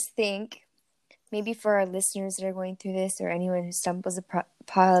guys think, maybe for our listeners that are going through this or anyone who stumbles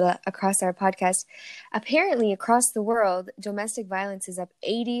across our podcast, apparently across the world, domestic violence is up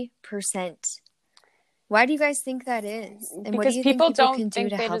 80%. Why do you guys think that is? And because people don't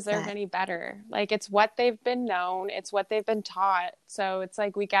think they deserve any better. Like it's what they've been known. It's what they've been taught. So it's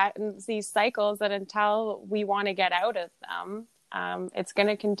like we get in these cycles that until we want to get out of them, it's going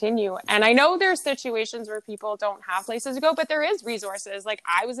to continue. And I know there's situations where people don't have places to go, but there is resources. Like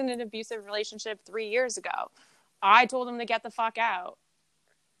I was in an abusive relationship 3 years ago. I told him to get the fuck out,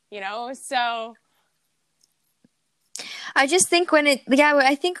 so... I just think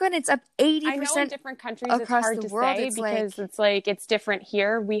I think when it's up 80% I know in different countries it's hard to say because it's like it's different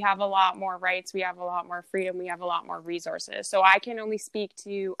here. We have a lot more rights, we have a lot more freedom, we have a lot more resources. So I can only speak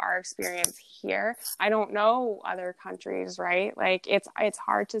to our experience here. I don't know other countries, right? Like it's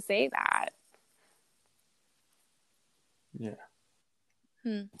hard to say that. Yeah.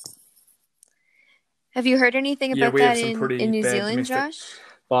 Have you heard anything about that in New Zealand, Josh?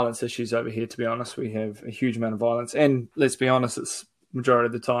 Violence issues over here, to be honest. We have a huge amount of violence, and let's be honest, it's majority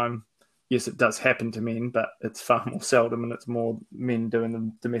of the time, yes, it does happen to men, but it's far more seldom, and it's more men doing the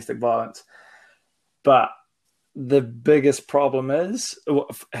domestic violence. But the biggest problem is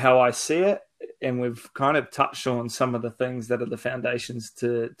how I see it, and we've kind of touched on some of the things that are the foundations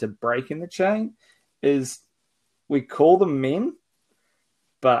to breaking the chain, is we call them men,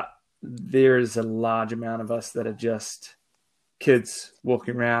 but there is a large amount of us that are just kids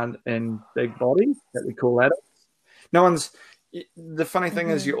walking around in big bodies that we call adults. The funny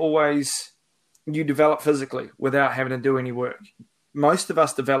thing is you develop physically without having to do any work. Most of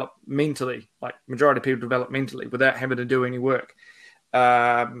us develop mentally, like majority of people develop mentally without having to do any work.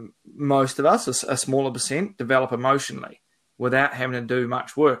 Most of us, a smaller percent, develop emotionally without having to do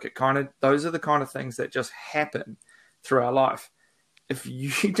much work. Those are the kind of things that just happen through our life. If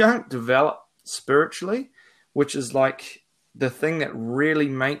you don't develop spiritually, which is like the thing that really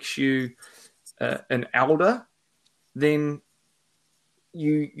makes you an elder, then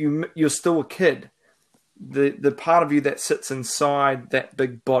you're still a kid. The part of you that sits inside that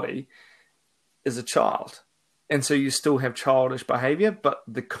big body is a child, and so you still have childish behavior. But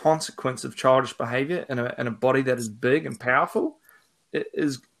the consequence of childish behavior in a body that is big and powerful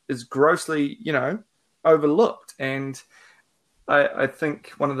is grossly overlooked. And I think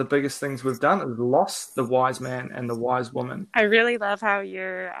one of the biggest things we've done is lost the wise man and the wise woman. I really love how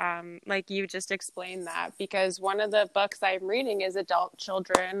you're, like you just explained that, because one of the books I'm reading is Adult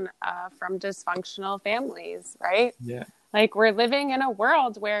Children from Dysfunctional Families, right? Yeah. Like, we're living in a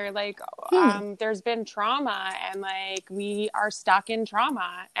world where, like, there's been trauma, and, like, we are stuck in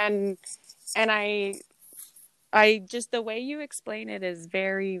trauma. And I just, the way you explain it is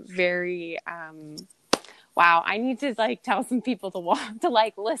very, very, wow. I need to, like, tell some people to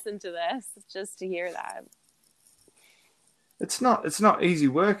like, listen to this just to hear that. It's not easy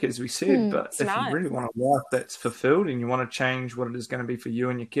work, as we said, but if not. you really want a life that's fulfilled and you want to change what it is going to be for you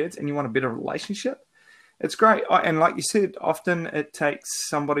and your kids and you want a better relationship, it's great. And like you said, often it takes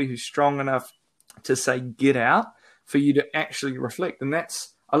somebody who's strong enough to say, get out, for you to actually reflect. And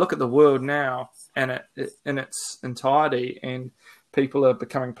that's, I look at the world now and it in its entirety, and people are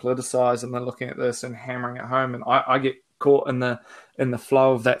becoming politicized and they're looking at this and hammering it home. And I get caught in the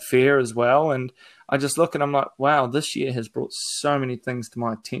flow of that fear as well. And I just look and I'm like, wow, this year has brought so many things to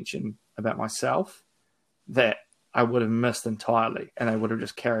my attention about myself that I would have missed entirely, and I would have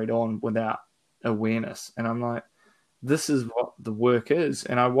just carried on without awareness. And I'm like, this is what the work is.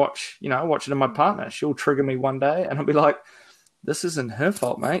 And I watch it in my partner. She'll trigger me one day and I'll be like, this isn't her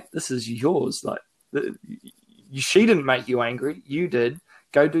fault, mate. This is yours. Like, she didn't make you angry. You did.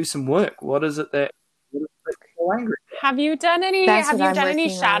 Go do some work. What is it that makes you angry? Have you done any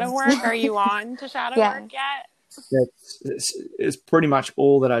shadow work? Are you on to shadow work yet? It's pretty much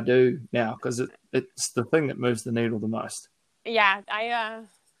all that I do now, because it's the thing that moves the needle the most. Yeah,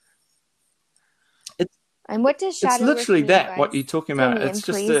 And what does shadow It's literally work mean, that, guys? what you're talking about. Fill me It's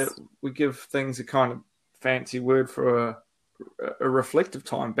in, just please. we give things a kind of fancy word for a reflective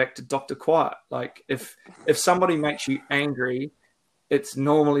time, back to Dr. Quiet. Like, if somebody makes you angry, it's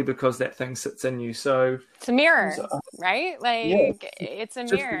normally because that thing sits in you. So it's a mirror, right? Like, it's a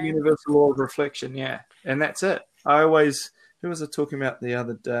just mirror. the universal law of reflection, yeah. And that's it. Who was I talking about the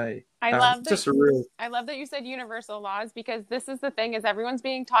other day? I love that you said universal laws, because this is the thing, is everyone's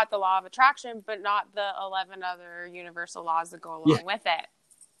being taught the law of attraction, but not the 11 other universal laws that go along with it.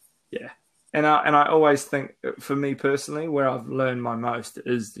 Yeah. And I always think, for me personally, where I've learned my most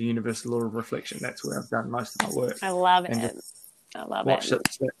is the universal law of reflection. That's where I've done most of my work. I love it. Watch it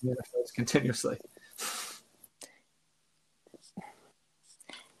manifest continuously.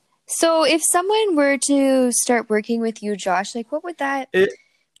 So if someone were to start working with you, Josh, like, what would that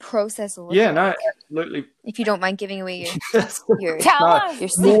process look like? Yeah, no, absolutely. If you don't mind giving away your Tell us. Your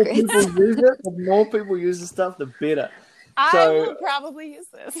secrets. The more people use the stuff, the better. I will probably use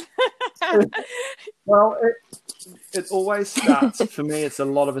this. Well, it always starts, for me, it's a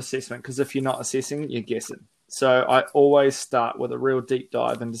lot of assessment, because if you're not assessing, you're guessing. So I always start with a real deep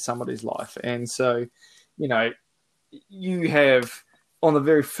dive into somebody's life. And so, you have, on the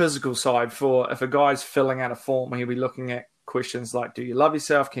very physical side, for if a guy's filling out a form, he'll be looking at questions like, do you love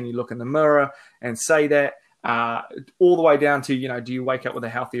yourself? Can you look in the mirror and say that? All the way down to, do you wake up with a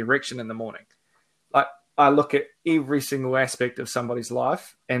healthy erection in the morning? Like, I look at every single aspect of somebody's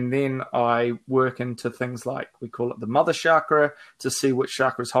life, and then I work into things like, we call it the mother chakra, to see which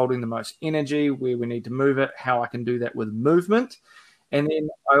chakra is holding the most energy, where we need to move it, how I can do that with movement. And then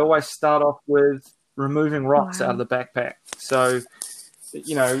I always start off with removing rocks out of the backpack. So,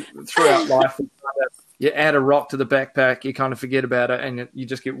 throughout life, you add a rock to the backpack, you kind of forget about it, and you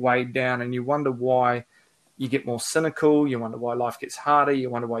just get weighed down, and you wonder why you get more cynical. You wonder why life gets harder. You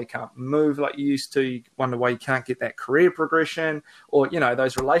wonder why you can't move like you used to. You wonder why you can't get that career progression, or,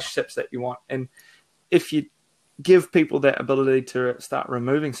 those relationships that you want. And if you give people that ability to start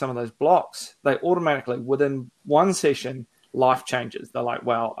removing some of those blocks, they automatically, within one session, life changes. They're like,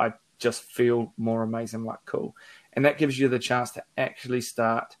 wow, I just feel more amazing, like, cool. And that gives you the chance to actually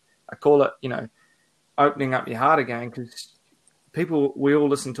start, I call it, opening up your heart again, because we all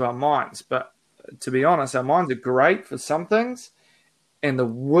listen to our minds, but to be honest, our minds are great for some things, and the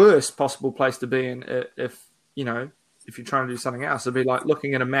worst possible place to be in, if you're trying to do something else, it'd be like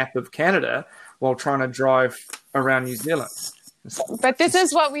looking at a map of Canada while trying to drive around New Zealand. But this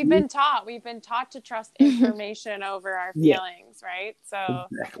is what we've been taught. We've been taught to trust information over our feelings, right? So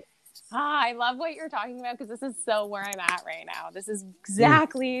exactly. I love what you're talking about, because this is so where I'm at right now. This is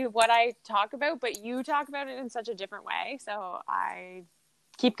exactly what I talk about, but you talk about it in such a different way. So I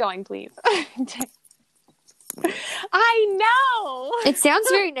keep going, please. I know. It sounds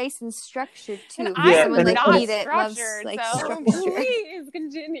very nice and structured too. And I am Someone like not me that loves structured, like so structure. please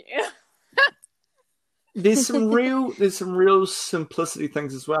continue. There's some real simplicity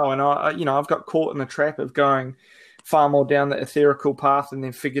things as well. And I've got caught in the trap of going, far more down the etherical path and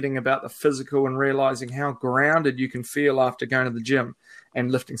then forgetting about the physical and realizing how grounded you can feel after going to the gym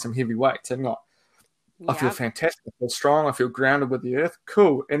and lifting some heavy weights. And like, I feel fantastic. I feel strong. I feel grounded with the earth.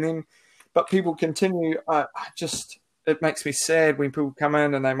 Cool. And then, but people continue. It makes me sad when people come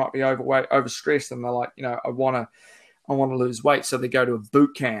in and they might be overweight, overstressed, and they're like, I want to lose weight. So they go to a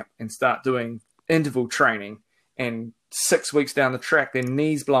boot camp and start doing interval training. And 6 weeks down the track, their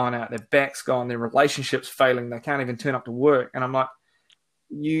knees blowing out, their back's gone, their relationship's failing. They can't even turn up to work. And I'm like,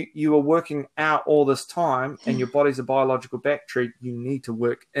 you are working out all this time, and your body's a biological battery. You need to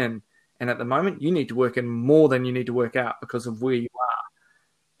work in. And at the moment, you need to work in more than you need to work out because of where you are.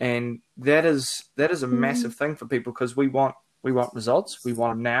 And that is a massive thing for people, because we want results. We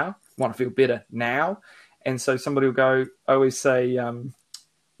want them now. We want to feel better now. And so somebody will go, I always say,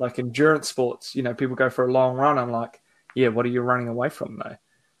 like endurance sports, people go for a long run. I'm like, yeah, what are you running away from though?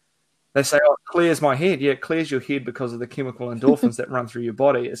 They say, oh, it clears my head. Yeah, it clears your head because of the chemical endorphins that run through your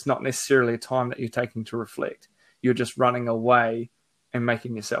body. It's not necessarily a time that you're taking to reflect. You're just running away and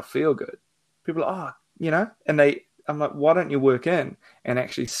making yourself feel good. People are, and I'm like, why don't you work in and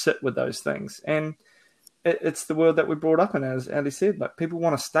actually sit with those things? And it's the world that we brought up in, as Ali said. Like, people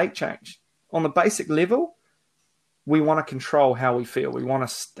want a state change. On the basic level, we want to control how we feel. We want a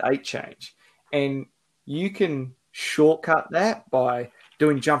state change. And you can shortcut that by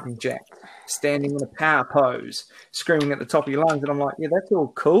doing jumping jacks, standing in a power pose, screaming at the top of your lungs. And I'm like, yeah, that's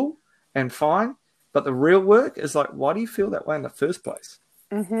all cool and fine. But the real work is like, why do you feel that way in the first place?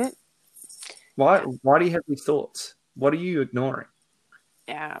 Mm-hmm. Why do you have these thoughts? What are you ignoring?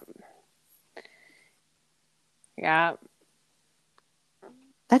 Yeah.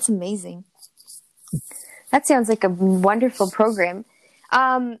 That's amazing. That sounds like a wonderful program.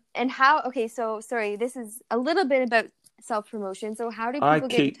 And how, okay, so sorry, this is a little bit about self-promotion. So how do people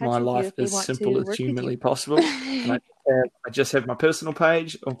get in touch with you if they want to work with you? I keep my life as simple as humanly possible. And I just have my personal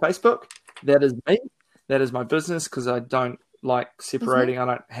page on Facebook. That is me. That is my business, because I don't like separating. I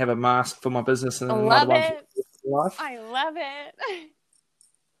don't have a mask for my business and another one for life. I love it.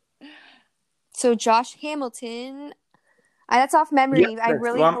 So Josh Hamilton, that's off memory. Yep, I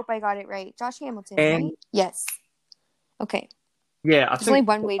really hope I got it right. Josh Hamilton, right? Yes. Okay. Yeah, There's only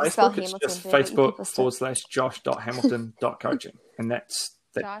one way to spell Hamilton. It's just Facebook.com/josh.hamilton.coaching. And that's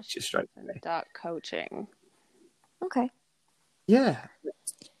just straight to me. .coaching. Okay. Yeah.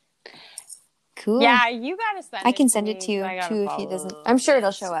 Cool. Yeah, you gotta send it. I can send it to you too if he doesn't. I'm sure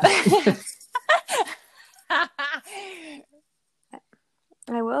it'll show up.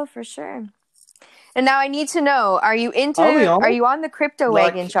 I will for sure. And now I need to know: are you on the crypto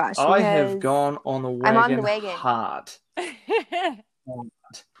wagon, Josh? I have gone on the wagon. I'm on the wagon hard.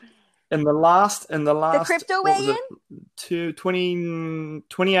 In the last the crypto wagon.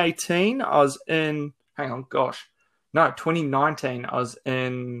 2018, I was in. 2019, I was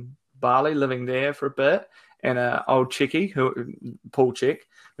in Bali, living there for a bit, and an old chickie, Paul Chick,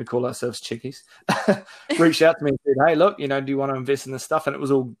 we call ourselves chickies, reached out to me and said, hey, look, do you want to invest in this stuff? And it was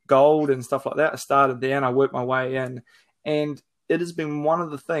all gold and stuff like that. I started there and I worked my way in. And it has been one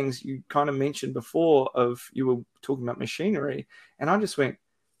of the things you kind of mentioned before, you were talking about machinery. And I just went,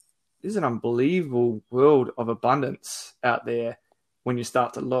 there's an unbelievable world of abundance out there when you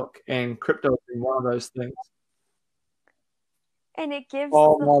start to look. And crypto has been one of those things. And it gives the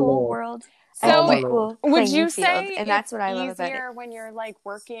whole world so would you say and that's what I love about it when you're like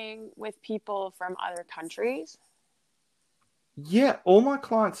working with people from other countries? Yeah, all my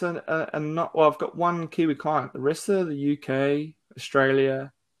clients are not. Well, I've got one Kiwi client. The rest are the UK,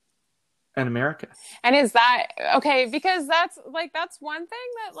 Australia, and America. And is that okay? Because that's one thing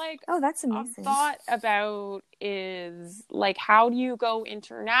that that's amazing. I've thought about is like, how do you go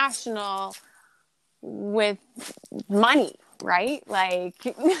international with money? Right? Like,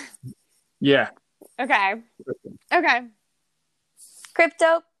 yeah. Okay.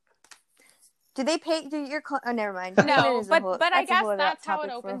 Crypto. Do they pay? Oh, never mind. No, but I guess that's how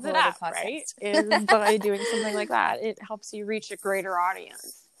it opens it up, right? Is by doing something like that, it helps you reach a greater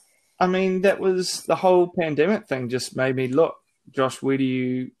audience. I mean, that was the whole pandemic thing. Just made me look, Josh. Where do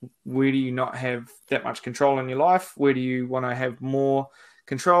you not have that much control in your life? Where do you want to have more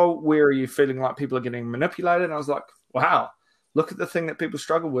control? Where are you feeling like people are getting manipulated? And I was like, wow. Look at the thing that people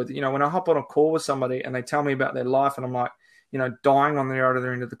struggle with. When I hop on a call with somebody and they tell me about their life and I'm like, dying on the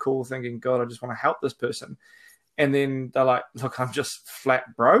other end of the call thinking, God, I just want to help this person. And then they're like, look, I'm just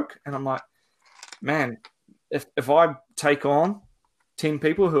flat broke. And I'm like, man, if I take on 10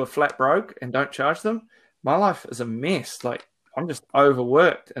 people who are flat broke and don't charge them, my life is a mess. Like, I'm just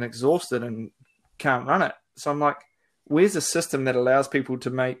overworked and exhausted and can't run it. So I'm like, where's a system that allows people to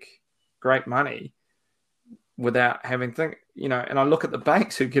make great money without having and I look at the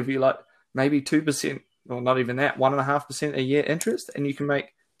banks who give you like maybe 2%, or not even that, 1.5% a year interest, and you can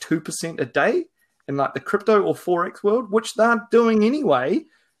make 2% a day in like the crypto or Forex world, which they aren't doing anyway.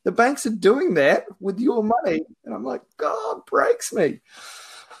 The banks are doing that with your money. And I'm like, God, breaks me.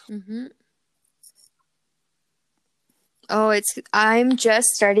 Mm-hmm. Oh, I'm just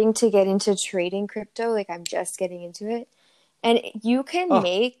starting to get into trading crypto. Like, I'm just getting into it. And you can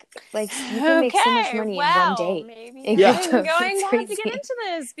make so much money in one day. Maybe I'm going to have to get into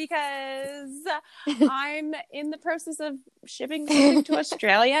this because I'm in the process of shipping something to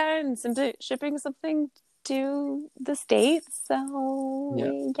Australia and shipping something to the States. So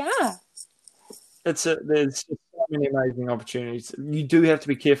yeah. There's so many amazing opportunities. You do have to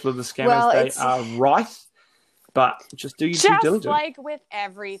be careful of the scammers. They are right, but just do your due diligence. Just like with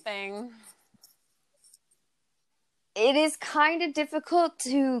everything. It is kind of difficult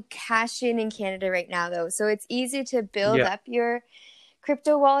to cash in Canada right now, though. So it's easy to build up your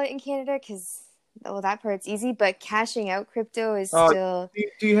crypto wallet in Canada because, that part's easy. But cashing out crypto is still.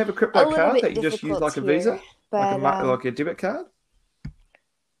 Do you have a crypto card that you just use like a Visa, but, like a debit card?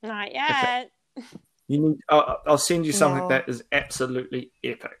 Not yet. Okay. You need. I'll send you something that is absolutely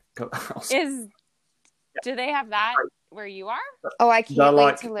epic. Do they have that where you are? Oh, I can't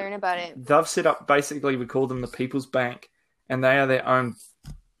wait to learn about it. They've set up, basically, we call them the People's Bank, and they are their own.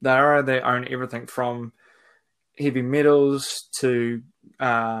 They are their own everything from heavy metals to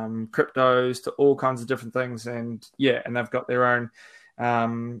cryptos to all kinds of different things, and they've got their own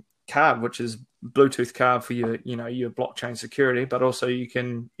card, which is Bluetooth card for your blockchain security, but also you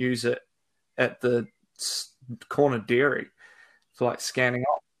can use it at the corner dairy for like scanning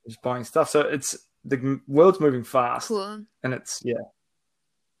off, just buying stuff. So the world's moving fast. Cool. And it's,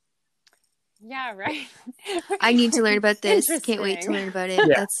 Yeah, right. I need to learn about this. Can't wait to learn about it.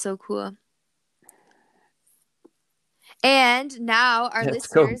 Yeah. That's so cool. And now our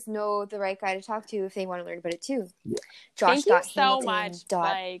listeners know the right guy to talk to if they want to learn about it too. Yeah. Josh. Thank you so much.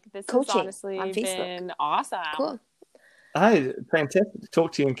 This has honestly been awesome. Cool. Hi, fantastic to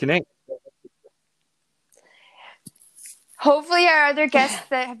talk to you and connect. Hopefully our other guests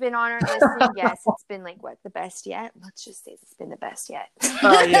that have been on our listening, yes, it's been the best yet. Let's just say it's been the best yet.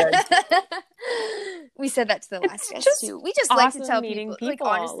 Oh, yeah. We said that to the last guest too. We just like to tell people.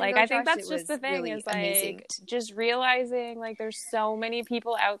 Honestly, I think that's just the thing really is amazing. Just realizing there's so many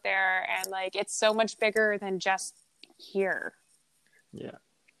people out there and it's so much bigger than just here. Yeah.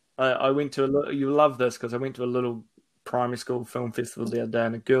 I went to you love this because I went to a little primary school film festival the other day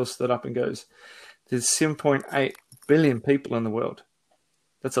and a girl stood up and goes, there's 7.8 billion people in the world.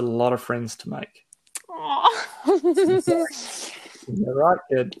 That's a lot of friends to make. You're right,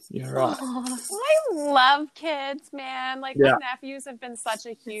 kid. You're right. I love kids, man. My nephews have been such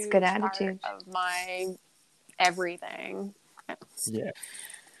a huge good attitude part of my everything. Yeah.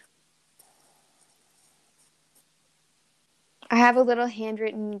 I have a little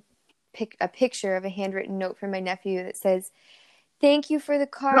handwritten picture of a handwritten note from my nephew that says, "Thank you for the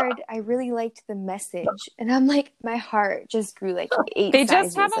card. I really liked the message." And I'm like, my heart just grew 8 sizes. They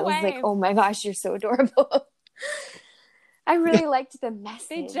just have a way. I was like, oh my gosh, you're so adorable. I really liked the message.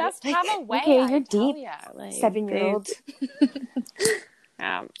 They just have a way. Okay, you're deep. 7-year-old.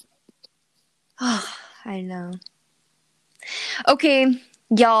 I know. Okay,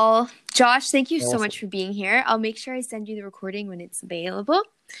 y'all. Josh, thank you so much for being here. I'll make sure I send you the recording when it's available.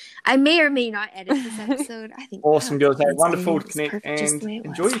 I may or may not edit this episode. I think awesome, girls. Hey, wonderful to connect and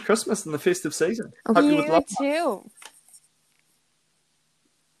enjoy your Christmas and the festive season. Okay. You too.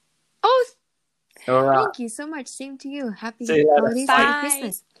 Oh, all right. Thank you so much. Same to you. Happy holidays. Happy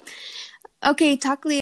Christmas. Okay, talk later.